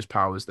of those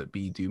powers that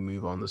be do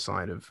move on the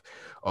side of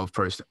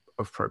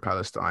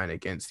pro-Palestine,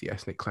 against the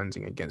ethnic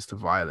cleansing, against the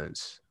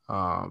violence,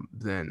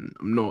 then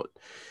I'm not.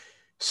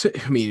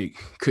 I mean,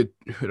 I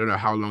don't know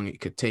how long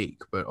it could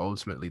take, but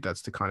ultimately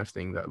that's the kind of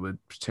thing that would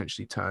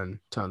potentially turn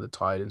the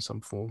tide in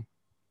some form.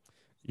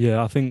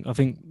 Yeah, I think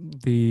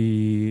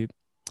with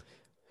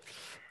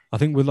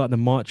like the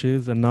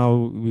marches, and now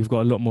we've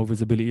got a lot more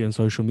visibility on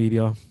social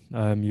media.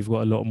 You've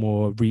got a lot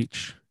more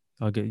reach.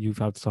 You've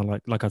had some,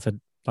 like I said,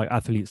 like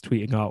athletes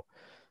tweeting out.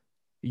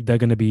 They're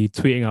going to be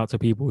tweeting out to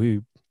people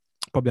who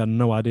probably had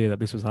no idea that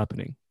this was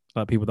happening.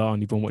 Like, people that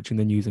aren't even watching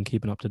the news and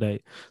keeping up to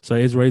date. So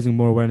it is raising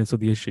more awareness of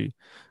the issue.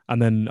 And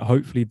then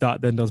hopefully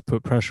that then does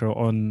put pressure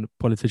on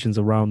politicians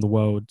around the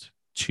world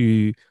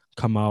to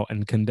come out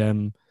and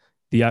condemn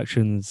the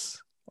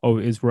actions of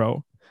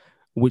Israel,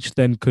 which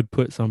then could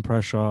put some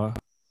pressure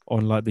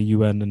on like the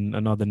UN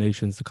and other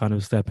nations to kind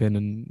of step in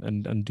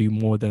and do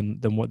more than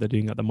what they're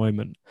doing at the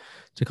moment,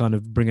 to kind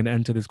of bring an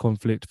end to this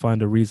conflict,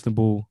 find a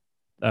reasonable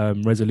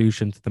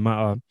resolution to the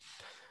matter.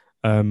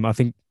 I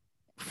think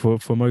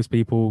for most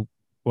people,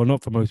 well,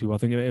 not for most people, I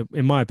think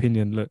in my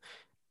opinion, look,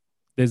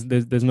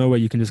 there's no way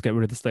you can just get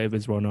rid of the state of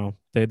Israel now.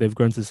 They've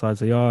grown to the size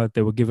they are.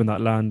 They were given that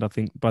land, I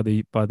think, by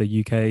the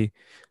UK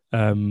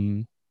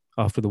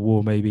after the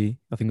war, maybe.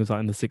 I think it was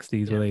like in the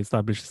 60s where they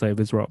established the state of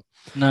Israel.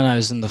 No, it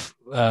was in the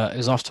it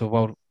was after the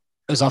World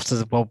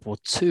War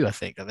II, I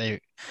think. So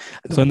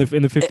in the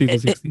 50s or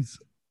 60s.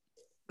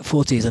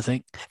 40s, I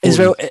think.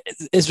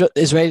 40s.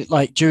 Israel,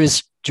 like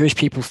Jewish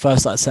people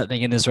first started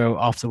settling in Israel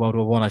after World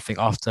War I think,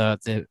 after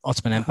the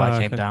Ottoman Empire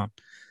came down.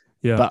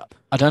 Yeah, but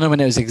I don't know when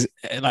it was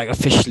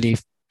officially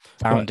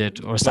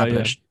founded or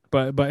established.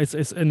 But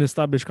it's an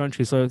established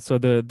country. So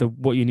the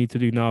what you need to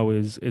do now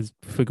is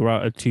figure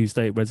out a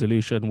 2-state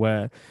resolution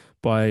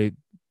whereby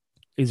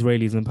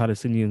Israelis and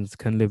Palestinians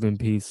can live in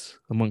peace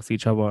amongst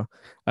each other.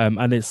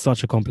 And it's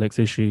such a complex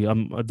issue.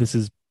 This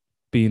has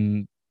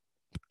been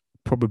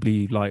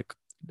probably like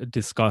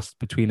discussed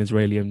between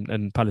Israeli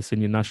and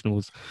Palestinian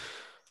nationals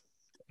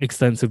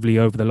extensively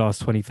over the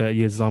last 20-30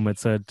 years, as Ahmed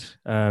said.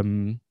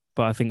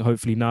 But I think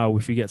hopefully now,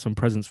 if you get some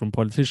presence from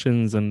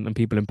politicians and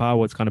people in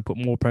power to kind of put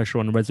more pressure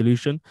on the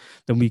resolution,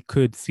 then we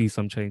could see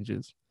some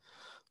changes.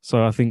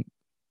 So I think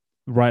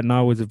right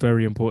now is a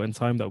very important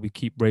time that we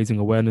keep raising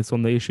awareness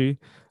on the issue.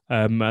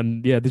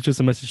 And yeah, there's just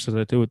a message to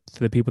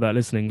the people that are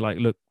listening. Like,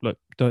 look,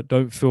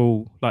 don't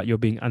feel like you're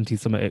being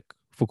anti-Semitic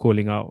for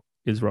calling out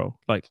Israel.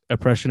 Like,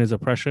 oppression is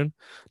oppression.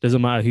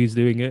 Doesn't matter who's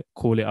doing it,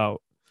 call it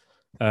out.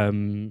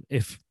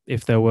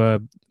 If there were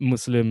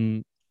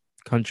Muslim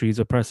countries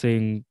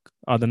oppressing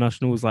other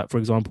nationals, like for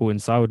example in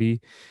Saudi,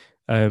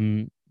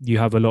 you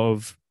have a lot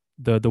of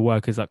the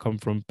workers that come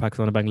from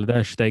Pakistan and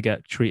Bangladesh, they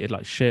get treated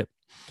like shit.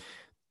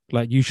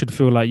 Like you should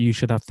feel like you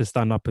should have to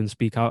stand up and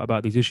speak out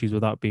about these issues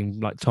without being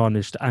like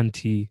tarnished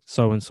anti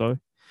so and so.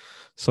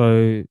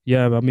 So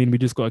yeah, I mean we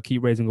just got to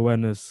keep raising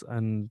awareness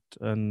and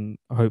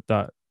hope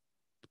that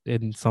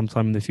in some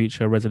time in the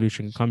future a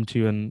resolution can come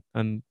to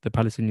and the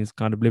Palestinians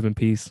kind of live in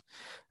peace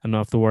and not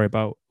have to worry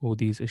about all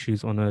these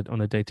issues on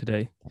a day to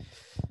day.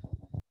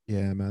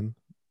 Yeah, man.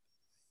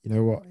 You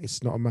know what?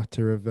 It's not a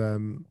matter of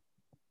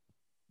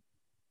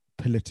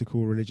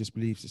political, religious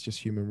beliefs. It's just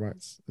human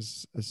rights,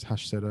 as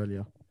Hash said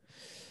earlier.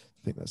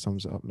 I think that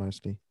sums it up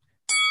nicely.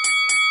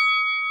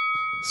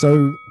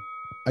 So,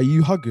 are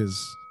you huggers?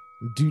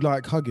 Do you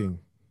like hugging?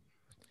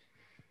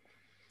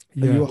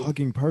 Are you a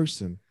hugging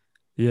person?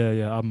 Yeah.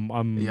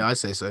 Yeah, I'd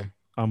say so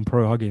I'm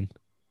pro hugging.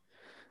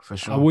 for I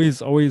sure.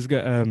 always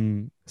get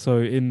so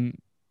in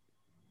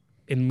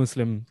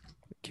Muslim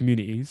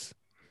communities,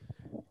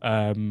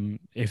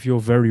 if you're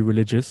very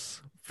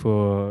religious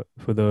for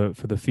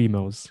the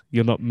females,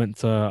 you're not meant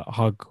to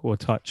hug or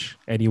touch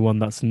anyone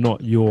that's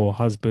not your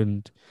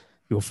husband,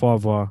 your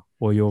father,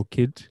 or your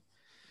kid.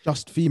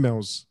 Just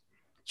females.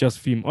 Just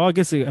female. Oh, I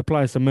guess it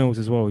applies to males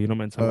as well. You're not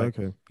meant to Oh, like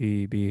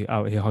okay. be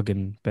out here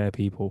hugging bare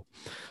people.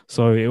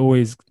 So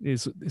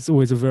it's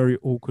always a very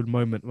awkward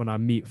moment when I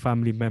meet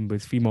family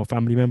members, female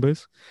family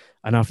members,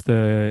 and I have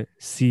to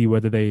see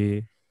whether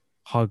they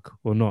hug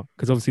or not.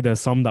 Because obviously there's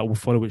some that will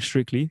follow it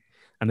strictly,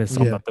 and there's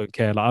some Yeah. that don't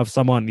care. Like I have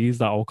some aunties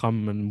that will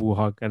come and will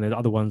hug, and then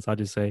other ones I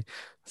just say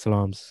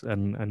salams,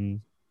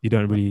 and you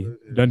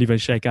don't even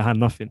shake a hand,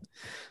 nothing.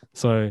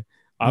 So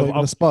Not I've, even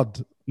a I've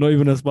spud. not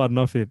even a spot,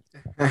 nothing,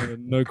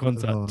 no Oh,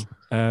 contact.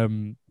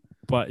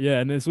 But yeah,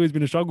 and it's always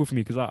been a struggle for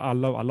me because I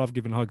love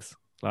giving hugs.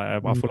 Like I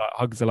mm, feel like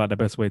hugs are like the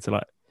best way to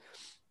like.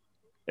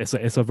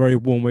 It's a very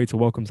warm way to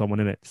welcome someone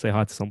in it. Say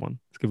hi to someone.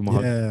 Let's give them a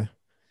hug. yeah.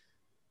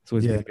 It's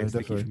always been Yeah, a no, bit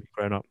sticky for definitely. me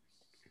growing up.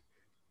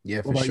 Yeah,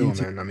 What for about you, sure,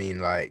 T? man. I mean,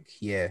 like,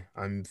 yeah,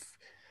 I think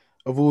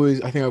I've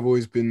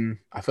always been.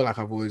 I feel like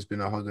I've always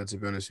been a hugger. To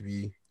be honest with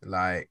you,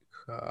 like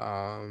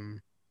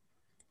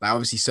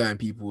obviously certain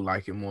people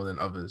like it more than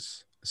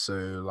others. So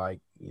like,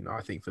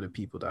 I think for the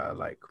people that are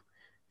like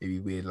maybe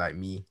weird like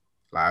me,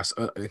 like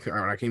when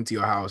I came to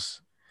your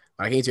house,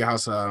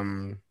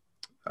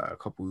 a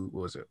couple,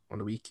 what was it, on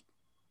the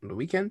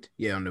weekend?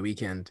 Yeah, on the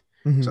weekend.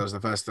 So Mhm. that was the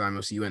first time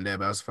obviously you went there,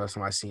 but that was the first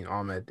time I seen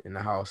Ahmed in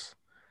the house.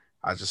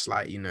 I just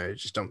like,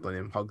 just jumped on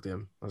him, hugged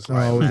him. I was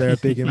like, Oh, was there a man,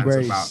 big man's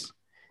about. embrace?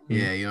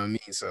 Yeah, you know what I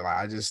mean? So like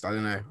I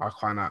don't know. I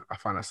find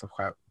that stuff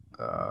quite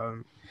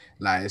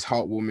like it's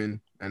heartwarming,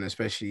 and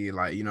especially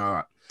like,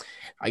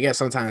 I guess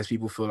sometimes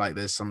people feel like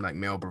there's some like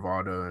male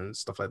bravado and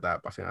stuff like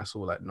that, but I think that's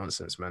all like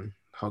nonsense, man.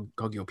 Hug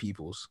your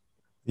peoples.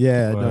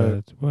 Yeah,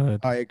 no, Word.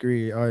 I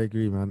agree. I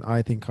agree, man.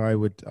 I think I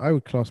would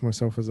class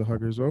myself as a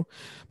hugger as well.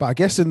 But I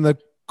guess in the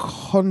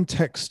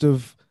context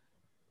of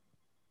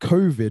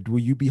COVID, will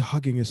you be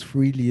hugging as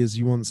freely as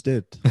you once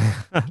did?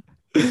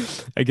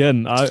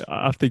 Again, I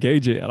have to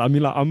gauge it. I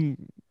mean, like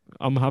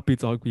I'm happy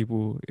to hug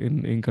people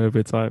in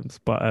COVID times,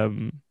 but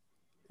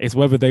it's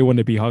whether they want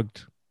to be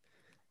hugged.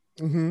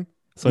 Mm-hmm.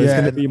 So it's Yeah,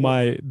 gonna and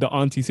be the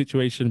auntie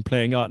situation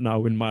playing out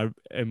now in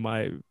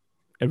my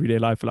everyday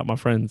life, like my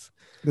friends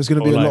there's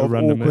going to or be a like lot of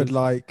awkward, randomers.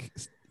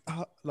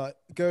 like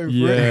going for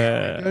it.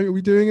 Yeah, Are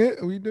we doing it?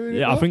 Are we doing it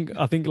yeah. I now? think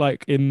I think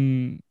like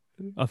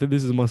I think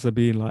must have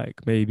been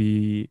like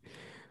maybe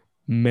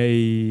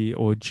May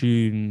or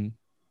June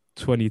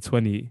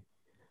 2020.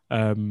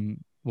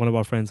 One of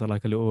our friends had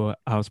like a little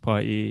house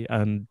party,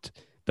 and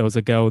there was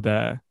a girl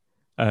there.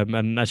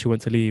 And as she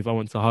went to leave, I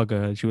went to hug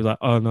her, and she was like,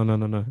 "Oh no, no,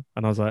 no, no!"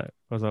 And I was like,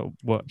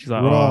 "What?" She's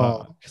like,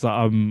 Raw.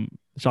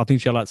 I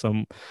think she had like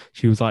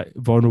she was like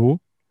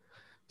vulnerable,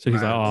 so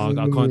she's like, Mad.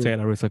 "Oh, I can't take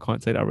that risk. I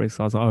can't take that risk."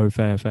 I was like, "Oh,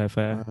 fair, fair,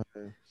 fair." Uh,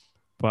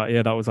 But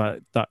yeah, that was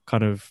like that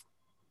kind of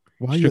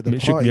why are you at shook the me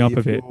party up a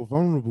if bit. you're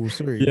vulnerable?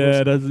 Sorry,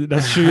 Yeah,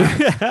 that's true.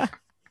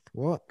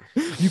 what?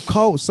 You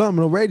called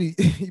something already.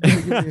 You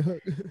better give me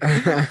a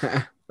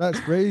hug. That's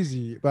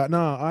crazy. But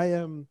no,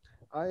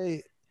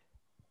 I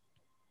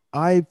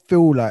I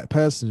feel like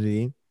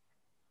personally,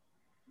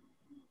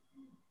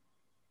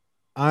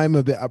 I'm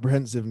a bit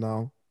apprehensive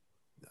now.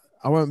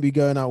 I won't be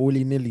going out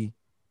willy nilly,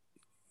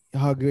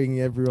 hugging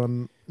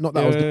everyone. Not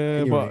that I was doing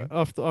it Yeah, but anyway.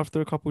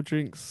 after a couple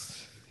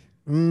drinks,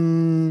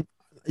 Mm,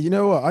 you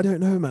know what? I don't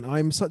know, man.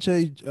 I'm such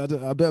a bit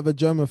of a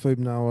germaphobe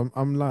now.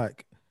 I'm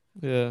like,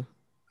 yeah.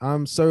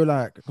 I'm so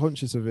like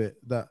conscious of it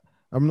that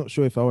I'm not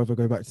sure if I'll ever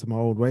go back to my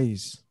old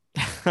ways.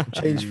 I've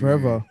changed Mm.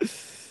 forever.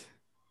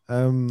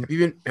 Um,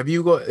 Have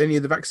you got any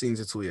of the vaccines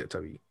at all yet,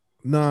 Tabi?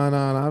 no,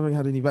 I haven't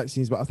had any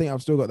vaccines, but I think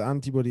I've still got the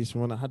antibodies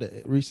from when I had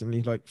it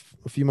recently, like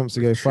a few months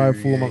ago, True,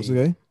 4 months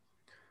yeah. ago.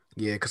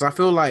 Yeah, because I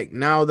feel like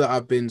now that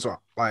I've been so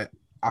like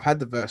I've had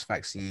the first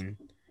vaccine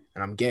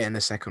and I'm getting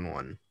the second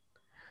one.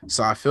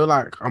 So I feel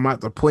like I'm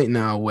at the point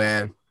now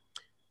where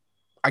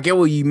I get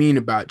what you mean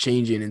about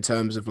changing in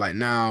terms of like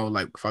now,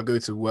 like if I go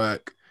to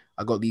work,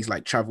 I got these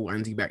like travel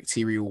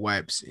antibacterial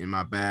wipes in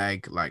my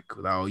bag, like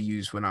that I'll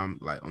use when I'm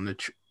like on the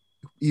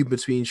in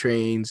between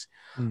trains.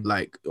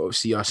 Like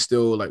obviously I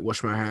still like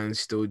wash my hands,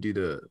 still do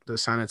the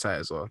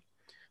sanitizer.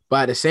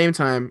 But at the same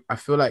time, I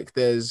feel like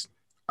there's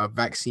a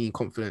vaccine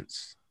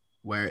confidence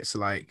where it's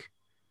like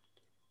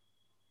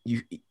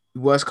you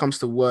worst comes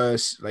to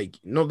worst, like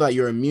not that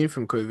you're immune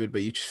from COVID,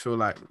 but you just feel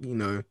like, you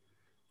know,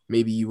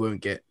 maybe you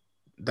won't get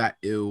that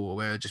ill, or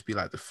where it'll just be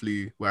like the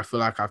flu, where I feel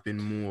like I've been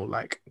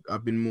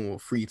more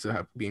free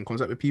to be in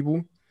contact with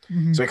people.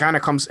 So I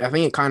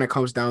think it kind of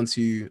comes down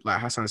to, like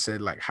Hasan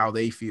said, like how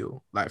they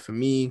feel. Like for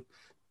me,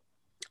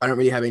 I don't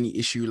really have any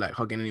issue like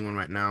hugging anyone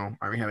right now.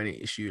 I don't really have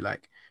any issue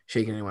like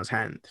shaking anyone's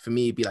hand. For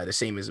me, it'd be like the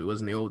same as it was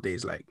in the old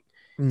days. Like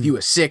if you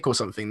were sick or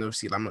something,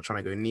 obviously like, I'm not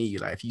trying to go near you.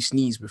 Like if you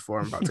sneeze before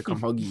I'm about to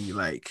come hug you,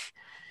 like,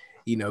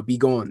 you know, be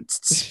gone,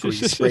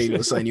 spray a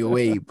little something your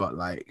way. But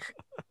like,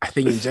 I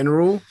think in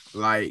general,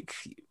 like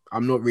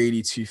I'm not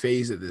really too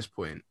phased at this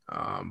point.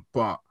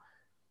 But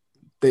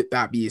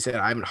that being said,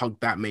 I haven't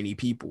hugged that many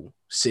people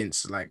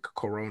since like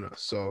Corona.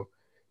 So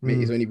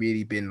it's only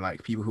really been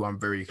like people who I'm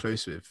very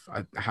close with.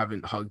 I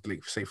haven't hugged,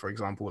 like, say, for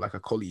example, like a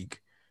colleague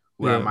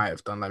where I might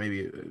have done like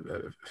maybe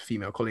a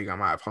female colleague I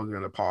might have hugged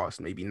in the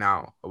past. Maybe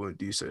now I won't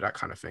do so, that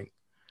kind of thing.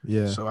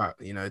 Yeah. So,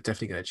 you know, it's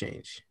definitely going to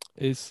change.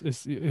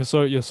 It's you're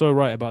so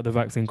right about the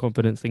vaccine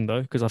confidence thing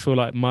though, because I feel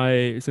like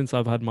since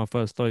I've had my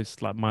first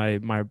dose, like my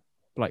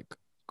like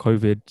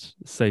COVID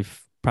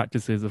safe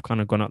practices have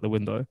kind of gone out the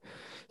window.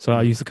 So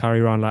I used to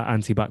carry around like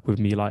anti-bac with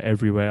me like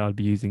everywhere. I'd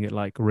be using it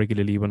like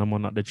regularly when I'm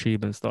on like the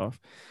tube and stuff.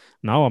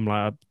 Now I'm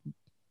like,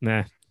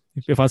 nah.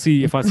 If I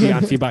see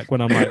anti-bac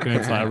when I'm like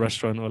going to like a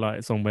restaurant or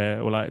like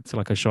somewhere or like to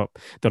like a shop,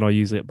 then I'll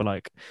use it. But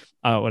like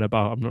out and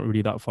about, I'm not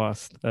really that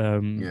fast.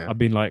 I've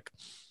been like,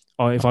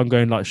 oh, if I'm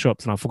going like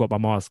shops and I forgot my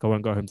mask, I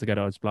won't go home to get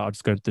it. I'll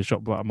just go into the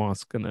shop without a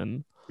mask and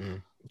then.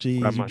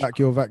 Jeez, you back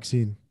your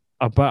vaccine.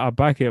 I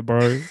back it,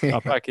 bro. I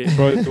back it,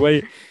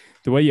 bro.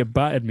 The way you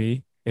battered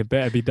me, it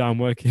better be damn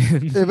working.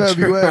 It better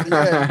be working.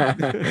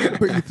 Yeah,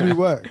 put you through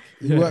work.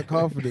 You work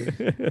hard for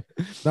this.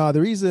 Now,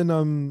 the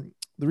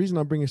reason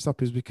I bring this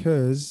up is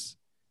because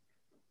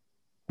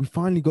we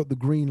finally got the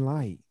green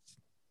light,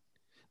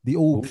 the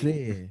all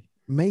clear.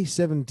 May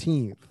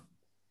 17th.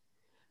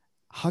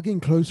 Hugging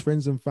close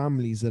friends and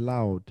families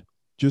allowed.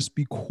 Just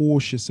be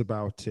cautious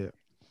about it.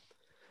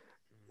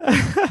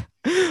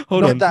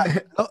 Hold on.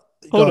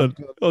 Hold on.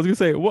 God. I was gonna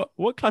say,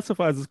 what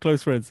classifies as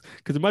close friends?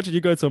 Because imagine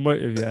you go to a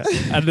motive, yeah,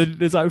 and then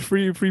there's like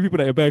three people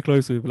that you're very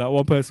close with, like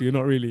one person you're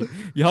not really.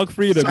 You hug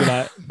three of them, you're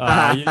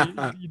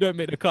like, you don't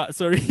make the cut.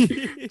 Sorry.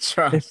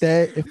 If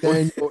they're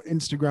in your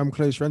Instagram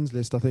close friends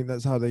list, I think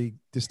that's how they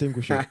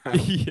distinguish it.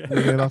 Yeah,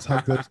 let's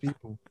hug those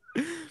people.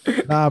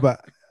 Nah,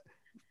 but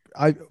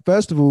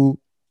first of all,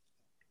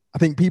 I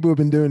think people have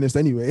been doing this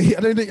anyway.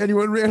 I don't think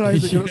anyone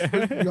realized that you're not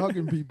supposed to be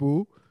hugging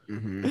people.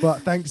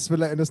 But thanks for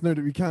letting us know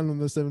that we can on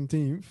the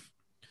 17th.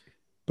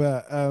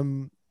 But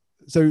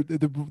so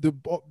the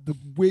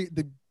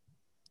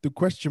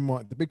question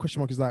mark, the big question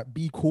mark is like,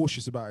 be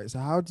cautious about it. So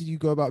how do you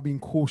go about being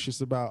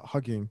cautious about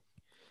hugging?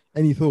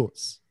 Any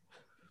thoughts?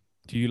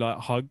 Do you like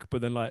hug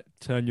but then like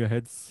turn your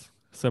heads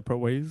separate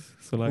ways?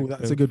 So like,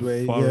 that's a good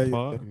way. Far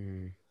apart.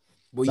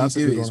 What That's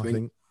you a do good is one, I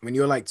think. when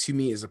you're like 2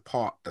 meters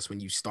apart, that's when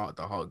you start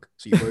the hug.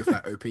 So you both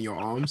like open your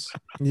arms.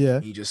 Yeah.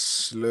 And you just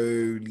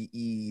slowly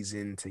ease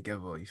in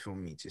together. You feel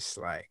me? Just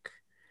like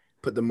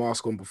put the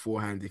mask on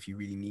beforehand if you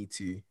really need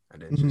to,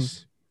 and then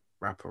just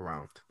wrap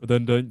around. But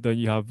then don't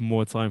you have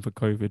more time for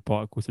COVID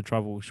particles to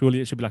travel?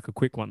 Surely it should be like a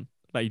quick one.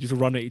 Like you just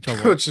run at each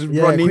other. Just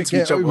run quick,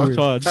 into each get over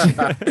other.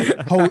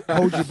 it.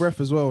 hold your breath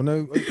as well.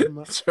 No,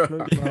 close your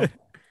mouth.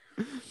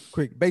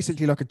 Quick,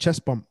 basically like a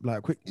chest bump,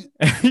 like quick.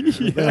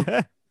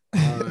 Yeah.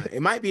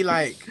 It might be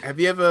like, have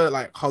you ever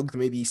like hugged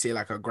maybe say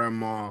like a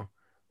grandma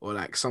or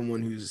like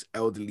someone who's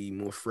elderly,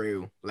 more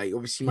frail? Like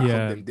obviously you might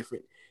hug them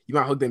different. You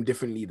might hug them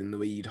differently than the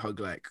way you'd hug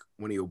like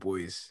one of your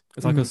boys.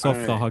 It's like a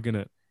softer hug,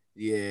 innit?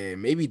 Yeah,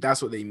 maybe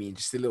that's what they mean.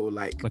 Just a little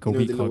like a you know,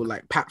 weak the little hug.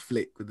 like pat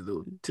flick with the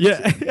little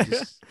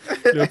just...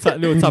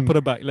 little tap on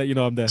the back, let you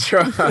know I'm there.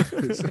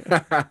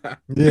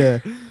 Yeah.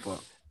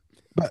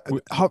 But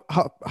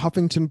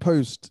Huffington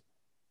Post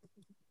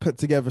put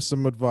together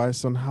some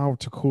advice on how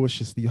to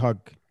cautiously hug.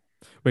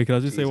 Wait, can I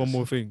just say one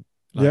more thing?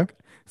 Like, yeah.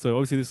 So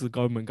obviously this is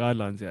government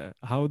guidelines, yeah.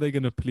 How are they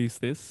gonna police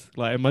this?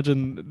 Like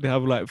imagine they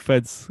have like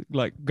feds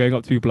like going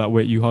up to people like,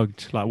 wait, you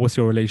hugged, like what's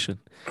your relation?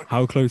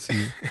 How close are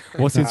you?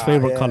 What's his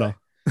favorite color?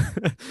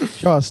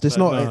 Trust, it's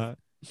like, not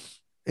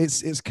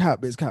it's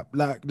cap.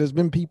 Like there's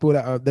been people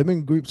there've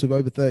been groups of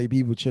over 30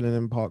 people chilling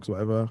in parks,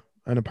 whatever.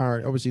 And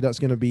apparently obviously that's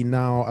gonna be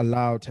now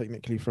allowed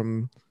technically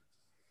from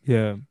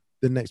the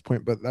next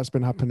point, but that's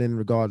been happening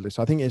regardless.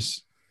 I think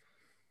it's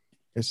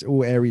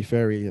all airy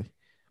fairy.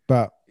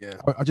 But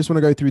I just want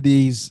to go through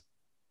these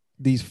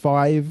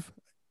 5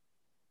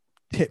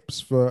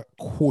 tips for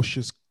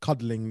cautious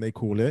cuddling, they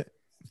call it.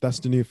 That's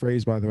the new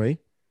phrase, by the way.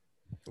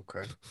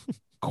 Okay.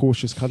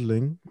 Cautious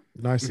cuddling.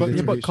 Nice But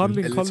yeah, but alliteration.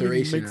 cuddling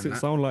Alliteration makes and it that.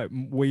 sound like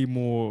way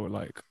more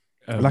like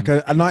Like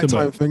a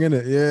nighttime intimate. thing,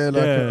 innit? Yeah,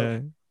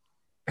 like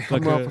Yeah, come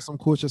like around for some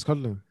cautious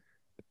cuddling.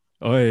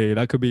 oh,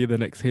 that could be the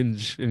next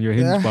hinge in your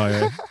hinge Yeah.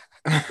 bio.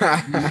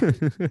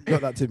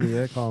 Got that, Timi,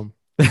 yeah, calm.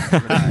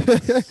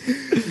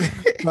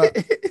 Nice.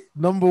 But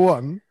number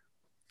one,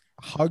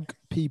 hug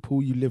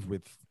people you live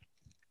with.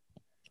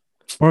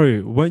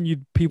 Bro, when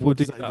you people What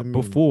did does that that even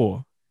mean?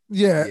 before,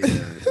 Yeah.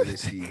 Yeah,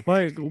 honestly.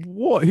 like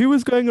what? Who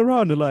was going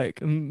around and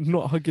like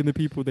not hugging the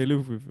people they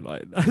live with?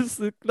 Like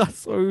that's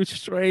so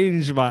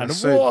strange, man. That's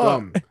so What?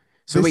 dumb.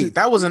 So This wait,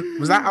 is-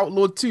 was that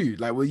outlawed too?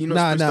 Like, were you not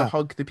Nah, supposed to nah.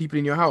 hug the people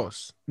in your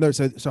house? No,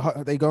 so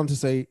they go on to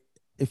say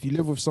if you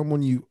live with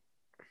someone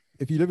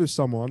if you live with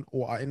someone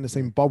or are in the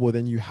same bubble,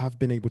 then you have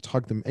been able to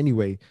hug them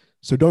anyway.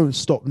 So don't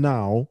stop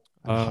now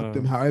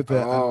and hug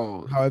them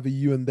Oh, however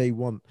you and they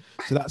want.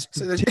 So that's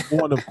so the tip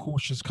one of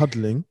cautious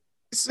cuddling.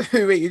 so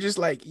wait, you're just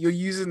like you're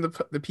using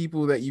the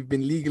people that you've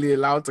been legally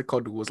allowed to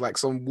cuddle as like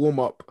some warm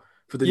up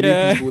for the new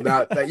Yeah. people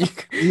that you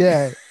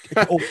Yeah.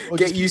 Or get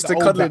just keep used the to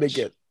old cuddling batch.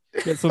 again.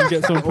 Get some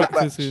Old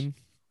practice batch. in.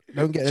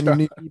 Don't get any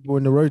new people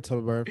in the road,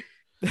 bro.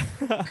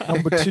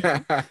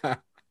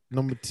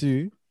 Number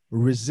two,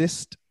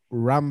 resist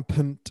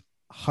rampant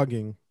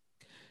hugging.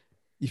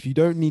 If you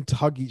don't need to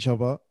hug each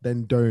other,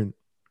 then don't.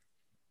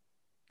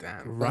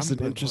 Damn. That's an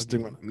Rampant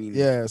interesting hugging. one. I mean,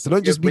 Yeah, so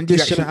don't just be when do you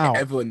dishing it actually out.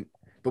 ever?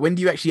 But when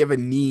do you actually ever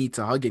need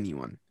to hug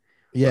anyone?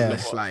 Yeah,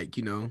 Unless like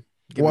give well,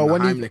 them a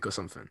when you Heimlich or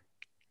something.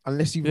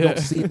 unless you've Yeah. not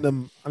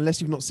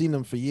seen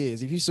them, for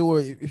years. If you saw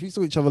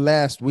each other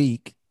last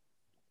week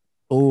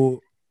or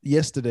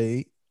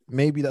yesterday,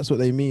 maybe that's what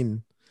they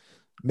mean.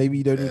 Maybe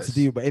you don't need to Yes.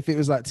 do. But if it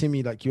was like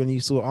Timmy, like you when you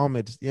saw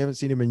Ahmed, you haven't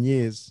seen him in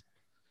years.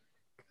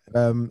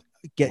 Word.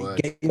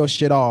 Get your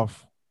shit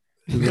off.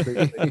 is what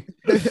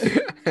they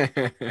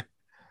say.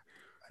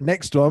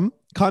 Next one,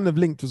 kind of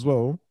linked as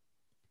well.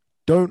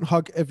 Don't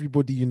hug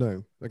everybody you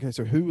know. Okay,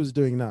 so who was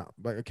doing that?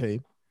 Like,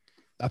 okay,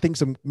 I think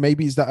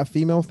maybe is that a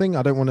female thing?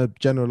 I don't want to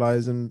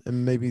generalize and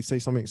maybe say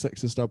something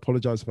sexist. I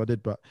apologize if I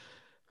did, but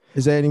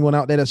is there anyone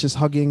out there that's just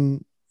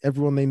hugging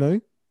everyone they know?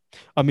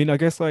 I mean, I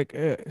guess like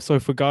so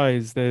for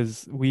guys,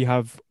 we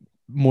have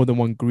more than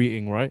one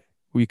greeting, right?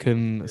 We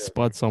can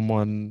spud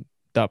someone,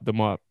 dap them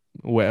up,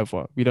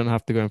 whatever. We don't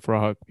have to go in for a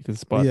hug. We can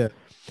spud. Yeah.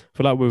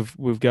 For like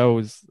with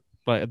girls,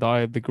 like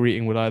the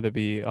greeting would either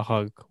be a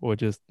hug or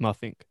just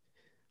nothing.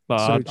 Like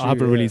So I haven't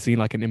true, really yeah. seen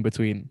like an in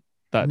between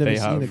that Never they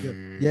seen have. a girl.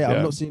 Mm. Yeah, Yeah.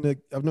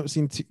 I've not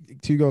seen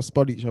two girls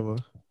spud each other.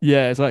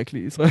 Yeah,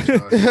 exactly. So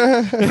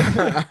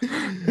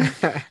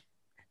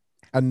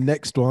And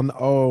next one,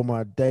 oh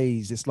my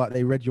days. It's like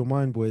they read your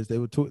mind, boys. They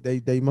would talk,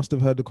 they must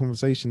have heard the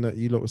conversation that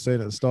you lot were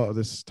saying at the start of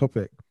this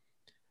topic.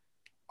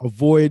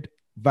 Avoid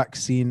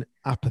vaccine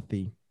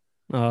apathy.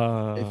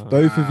 If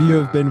both of you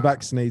have been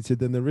vaccinated,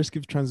 then the risk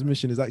of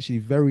transmission is actually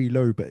very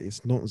low, but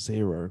it's not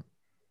zero.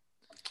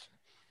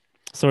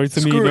 sorry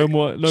to me, Screw no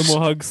it. more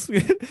hugs.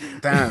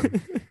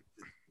 Damn.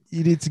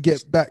 You need to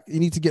get back. You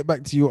need to get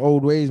back to your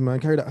old ways, man.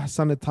 Carry that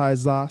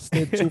sanitizer.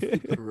 Stay two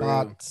feet For real.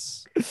 apart.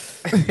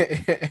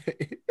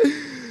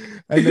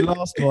 And the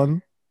last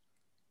one,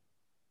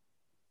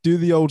 do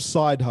the old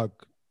side hug.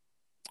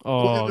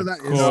 Oh Whatever that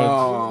is.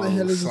 God. What the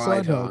hell is a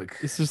side hug?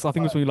 It's just I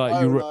think it's when you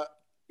like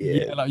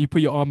Yeah. like you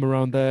put your arm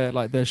around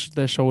like their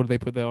shoulder, they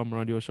put their arm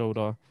around your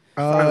shoulder.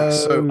 I find that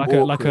so Like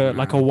awkward,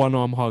 like a man. one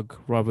arm hug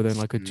rather than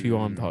like a two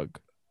armed hug.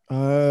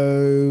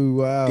 Oh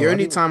wow! The I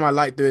only didn't- time I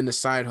like doing the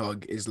side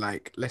hug is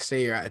like, let's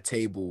say you're at a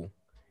table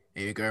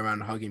and you go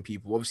around hugging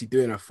people. Obviously,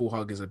 doing a full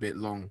hug is a bit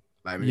long.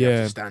 Like, maybe you have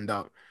Yeah. to stand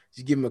up.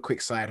 Just give them a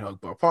quick side hug.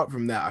 But apart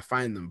from that, I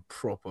find them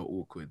proper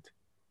awkward.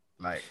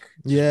 Like,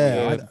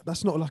 Yeah, Yeah.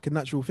 that's not like a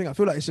natural thing. I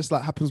feel like it's just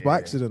like happens by Yeah.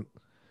 accident.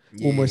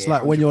 yeah, Almost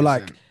like when you're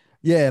like, 100%.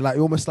 yeah, like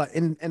you almost like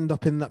end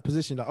up in that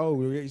position. Like, oh,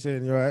 you're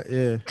saying you're right.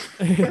 Yeah,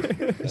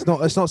 it's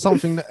not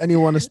something that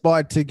anyone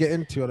aspired to get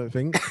into. I don't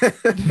think.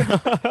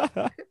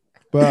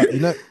 But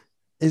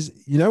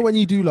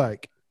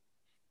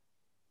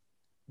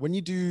when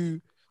you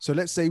do so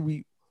let's say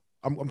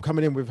I'm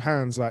coming in with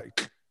hands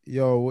like,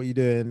 yo, what you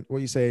doing?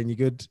 What you saying? You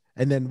good?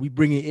 And then we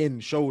bring it in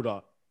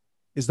shoulder.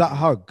 Is that a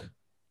hug?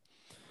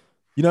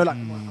 You know, like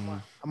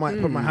I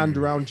might put my hand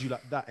around you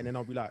like that, and then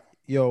I'll be like,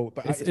 yo,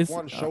 but it's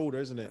one shoulder,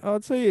 isn't it?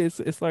 I'd say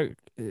it's like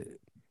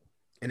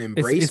An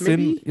embrace, it's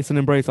maybe? it's an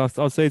embrace.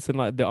 I'd say it's in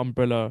like the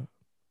umbrella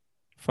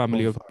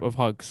family Of of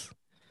hugs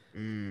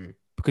Mm.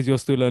 because you're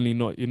still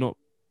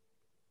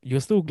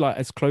like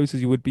as close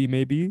as you would be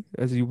maybe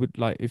as you would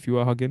like if you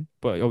were hugging,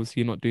 but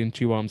obviously you're not doing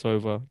two arms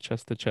over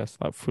chest to chest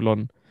like full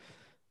on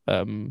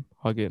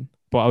hugging.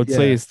 But I would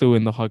say Yeah. it's still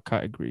in the hug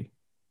category.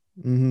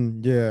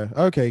 Yeah.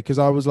 Okay. Because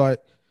I was like,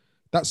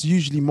 that's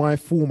usually my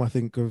form. I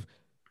think of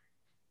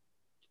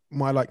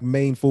my like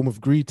main form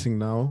of greeting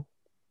now.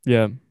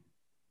 Yeah.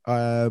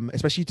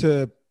 Especially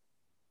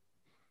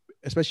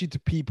to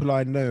people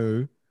I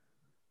know.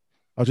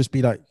 I'll just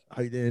be like,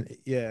 how you doing?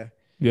 Yeah.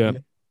 Yeah.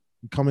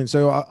 Come in.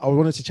 So I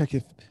wanted to check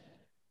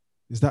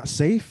is that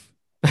safe?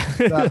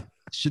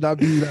 Should I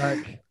be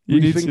like,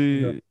 You need Rethink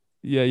to,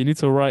 yeah, you need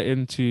to write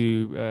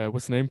into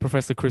what's the name,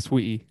 Professor Chris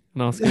Whitty,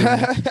 and ask him,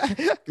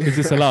 is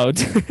this allowed?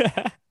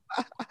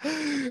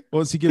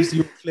 Once he gives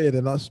you a clear,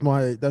 then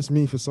that's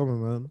me for summer,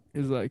 man.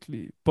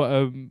 Exactly. But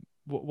I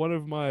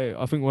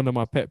think one of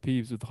my pet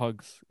peeves with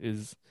hugs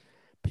is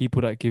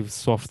people that give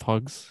soft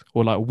hugs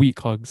or like weak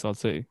hugs, I'd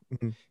say.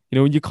 Mhm. You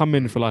know, when you come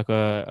in for like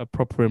a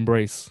proper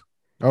embrace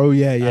Oh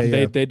yeah, and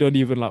yeah. they don't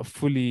even like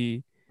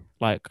fully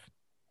like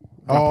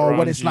wrap Oh, when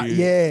around it's like,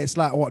 you. it's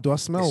like, what do I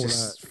smell? It's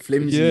Like, just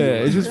flimsy. Yeah,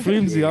 or it's just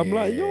flimsy. I'm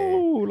like, yeah. yo,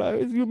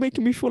 like you're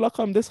making me feel like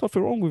there's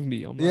something wrong with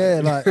me. I'm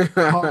yeah, like, like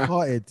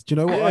hard-hearted. Do you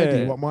know what I do?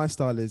 yeah. What my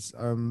style is?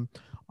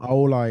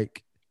 I'll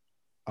like,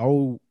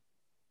 I'll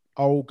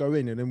I'll go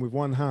in and then with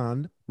one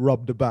hand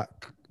rub the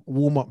back,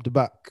 warm up the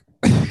back.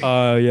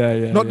 Yeah,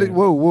 yeah, Not the, yeah.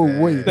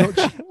 whoa, wait, Yeah. not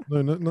cheeks.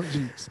 No, not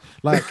cheeks.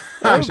 Like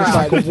it's just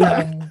like a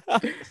warm.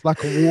 It's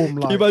like a warm,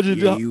 Can you like. imagine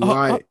Yeah, you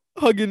right.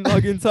 hugging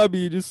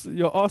Tabi, just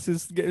your ass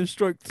is getting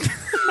stroked.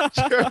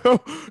 no.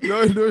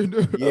 Yeah, What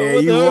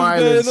the you hell's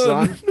wildin', going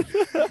on?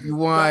 son. You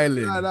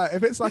wildin'. Like,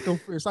 if it's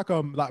like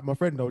like my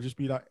friend, I'll just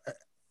be like,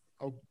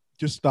 I'll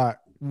just like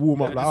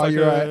warm up, Yeah, like, just oh, like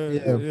you're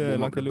right, yeah, Warm up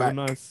like a the little back.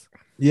 nice.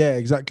 yeah,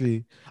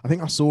 exactly. I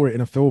think I saw it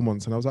in a film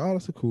once, and I was like, oh,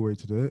 that's a cool way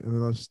to do it. And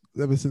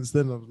then ever since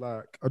then, I've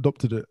like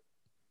adopted it.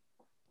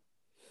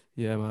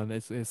 Yeah, man.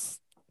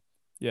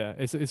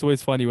 It's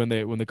always funny when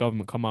the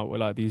government come out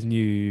with like these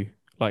new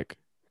like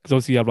because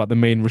obviously you have like the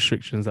main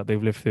restrictions that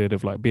they've lifted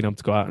of like being able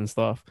to go out and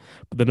stuff,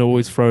 but then they're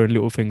always throwing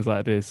little things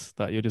like this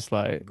that you're just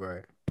like,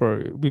 Right.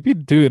 bro, we've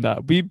been doing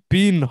that. We've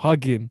been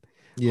hugging.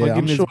 Yeah,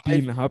 Hugging has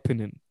been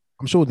happening.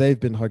 I'm sure they've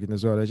been hugging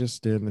as well. They're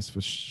just doing this for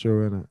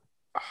sure, innit?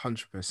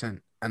 100%.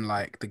 And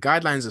like the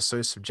guidelines are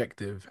so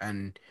subjective,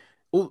 and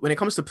when it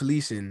comes to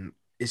policing,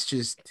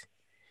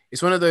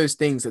 it's one of those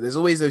things that there's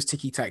always those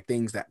ticky tack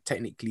things that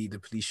technically the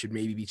police should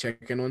maybe be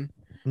checking on,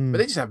 but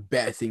they just have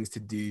better things to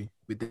do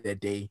with their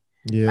day.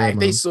 Yeah, Like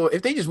man.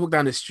 if they just walk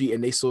down the street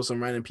and they saw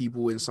some random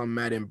people in some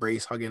mad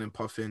embrace, hugging and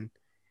puffing,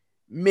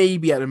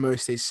 maybe at the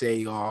most they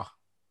say, "Oh,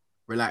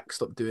 relax,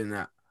 stop doing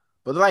that."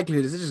 But the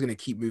likelihood is they're just gonna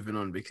keep moving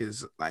on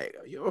because like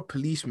you're a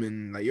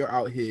policeman, like you're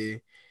out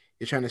here,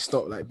 you're trying to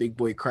stop like big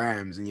boy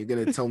crimes, and you're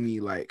gonna tell me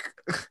like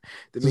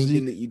the main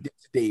thing that you did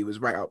today was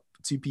write up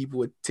 2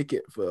 people a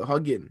ticket for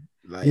hugging.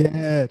 Like,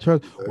 Yeah,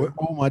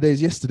 all my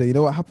days yesterday. You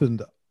know what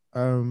happened?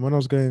 When I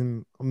was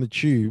going on the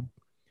tube,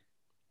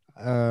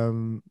 I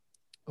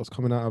was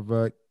coming out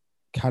of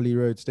Cali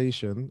Road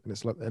Station, and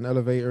it's like an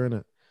elevator in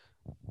it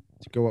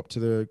to go up to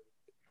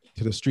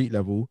the street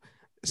level.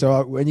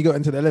 So when you go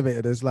into the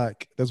elevator,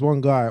 there's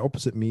one guy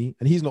opposite me,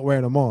 and he's not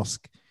wearing a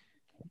mask.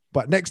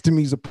 But next to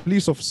me is a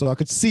police officer. I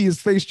could see his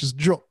face just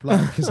drop,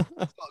 like his heart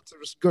start to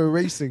just go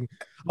racing.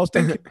 I was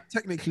thinking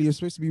technically you're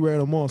supposed to be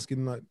wearing a mask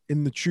in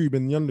the tube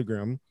in the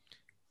underground,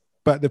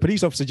 but the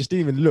police officer just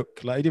didn't even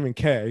look, like he didn't even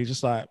care. He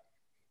just like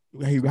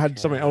he had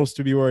something else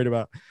to be worried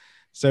about.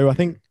 So I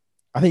think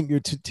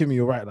you're Timmy,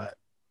 you're right. Like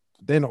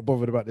they're not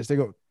bothered about this.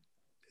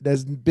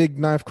 There's big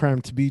knife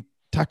crime to be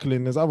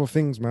tackling. There's other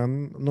things,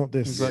 man, not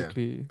this.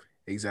 Exactly.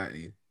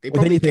 Exactly. They If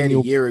probably anything, cared a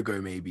you'll- year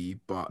ago, maybe,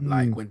 but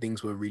like when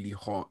things were really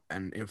hot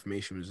and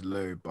information was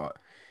low, but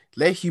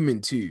they're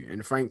human too.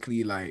 And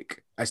frankly,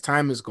 like as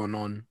time has gone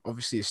on,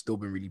 obviously it's still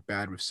been really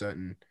bad with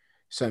certain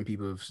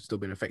people have still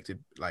been affected,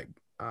 like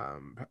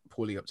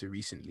poorly up to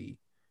recently.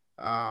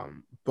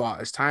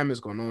 But as time has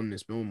gone on,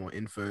 there's more and more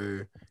info,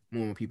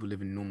 more and more people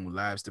living normal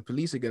lives. The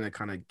police are gonna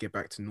kind of get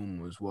back to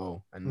normal as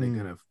well, and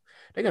they're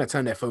gonna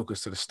turn their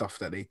focus to the stuff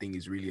that they think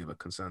is really of a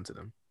concern to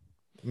them.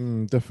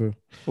 Definitely.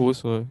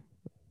 Also,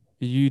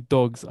 you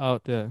dogs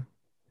out there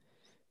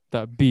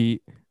that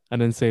beat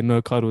and then say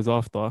no cuddles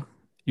after,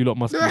 you lot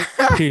must be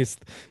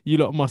pissed. You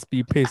lot must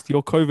be pissed.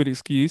 Your COVID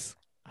excuse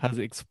has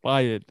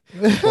expired.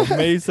 From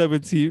May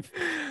 17th,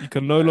 you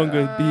can no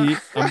longer beat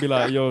and be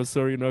like, yo,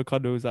 sorry, no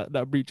cuddles.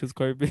 That breaches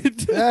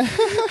COVID.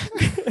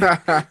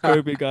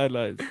 COVID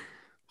guidelines.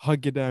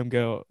 Hug your damn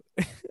girl.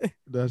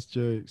 That's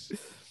jokes.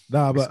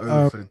 Nah, It's but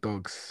over for the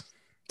dogs.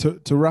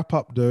 to wrap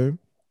up though,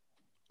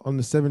 on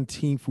the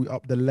 17th we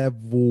up the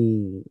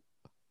level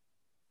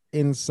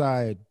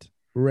inside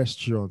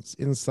restaurants,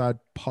 inside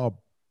pub,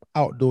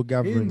 outdoor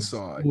gatherings,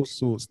 Inside. all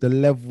sorts. The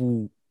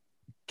level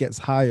gets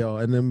higher,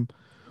 and then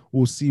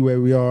we'll see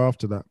where we are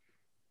after that.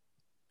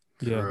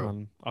 Yeah, real.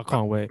 man. I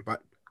can't wait.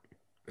 But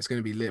it's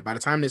gonna be lit. By the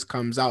time this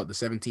comes out, the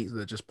 17th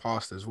that just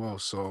passed as well.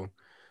 So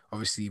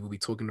obviously we'll be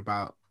talking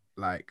about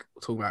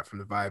from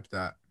the vibe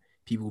that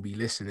people will be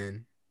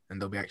listening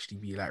and they'll actually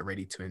be like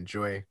ready to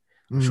enjoy.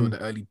 I'm sure the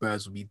early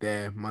birds will be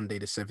there Monday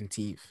the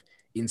 17th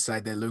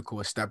inside their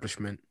local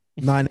establishment.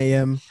 9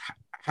 a.m.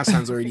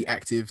 Hasan's already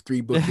active,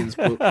 3 bookings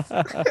booked.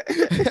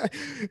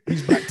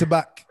 He's back to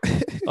back.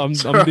 I'm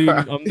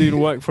doing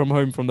work from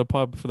home from the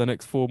pub for the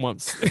next 4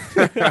 months.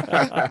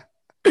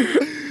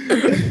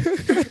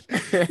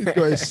 He's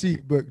got his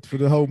seat booked for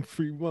the whole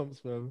 3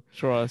 months, man.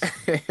 Trust.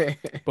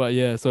 But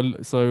yeah,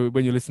 so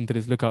when you listen to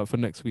this, look out for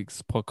next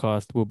week's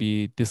podcast. We'll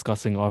be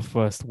discussing our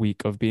first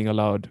week of being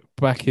allowed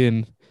back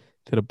in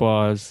to the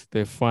bars.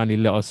 They've finally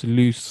let us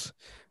loose,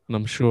 and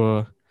I'm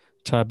sure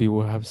Tabi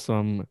will have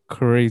some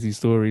crazy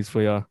stories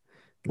for you.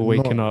 For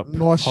waking up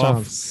No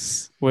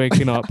chance. halfway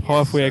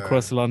sir.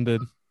 across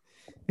London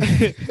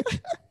in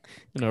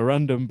a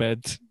random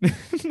bed.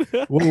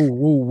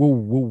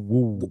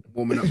 Whoa.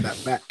 Warming up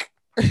that back.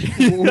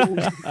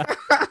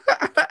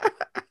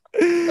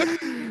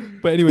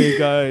 But anyway,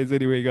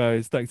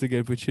 guys, thanks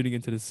again for tuning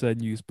into the Sen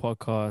News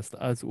podcast.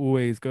 As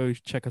always, go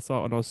check us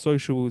out on our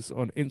socials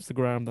on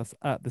Instagram, that's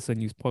at the Sen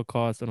News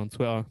podcast, and on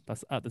Twitter,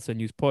 that's at the Sen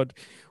News pod.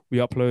 We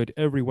upload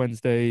every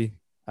Wednesday,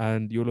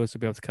 and you'll also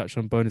be able to catch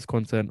some bonus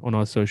content on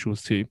our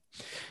socials too.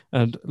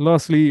 And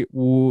lastly,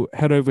 we'll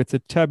head over to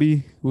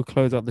Tabi, who'll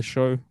close out the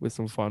show with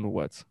some final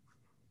words.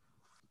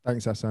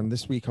 Thanks, Hasan.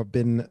 This week I've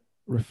been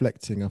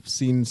reflecting. I've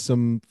seen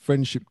some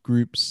friendship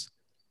groups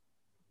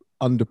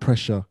under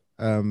pressure.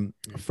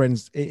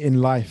 Friends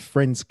in life,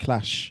 friends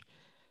clash.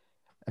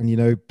 And, you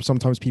know,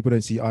 sometimes people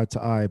don't see eye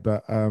to eye,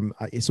 but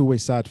it's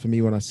always sad for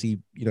me when I see,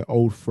 you know,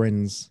 old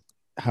friends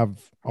have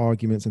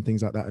arguments and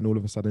things like that, and all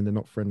of a sudden they're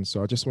not friends.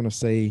 So I just want to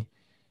say,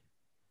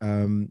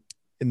 in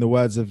the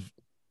words of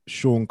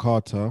Sean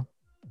Carter,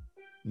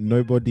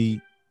 nobody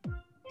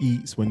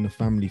eats when the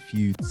family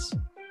feuds.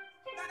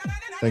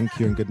 Thank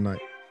you and good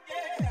night.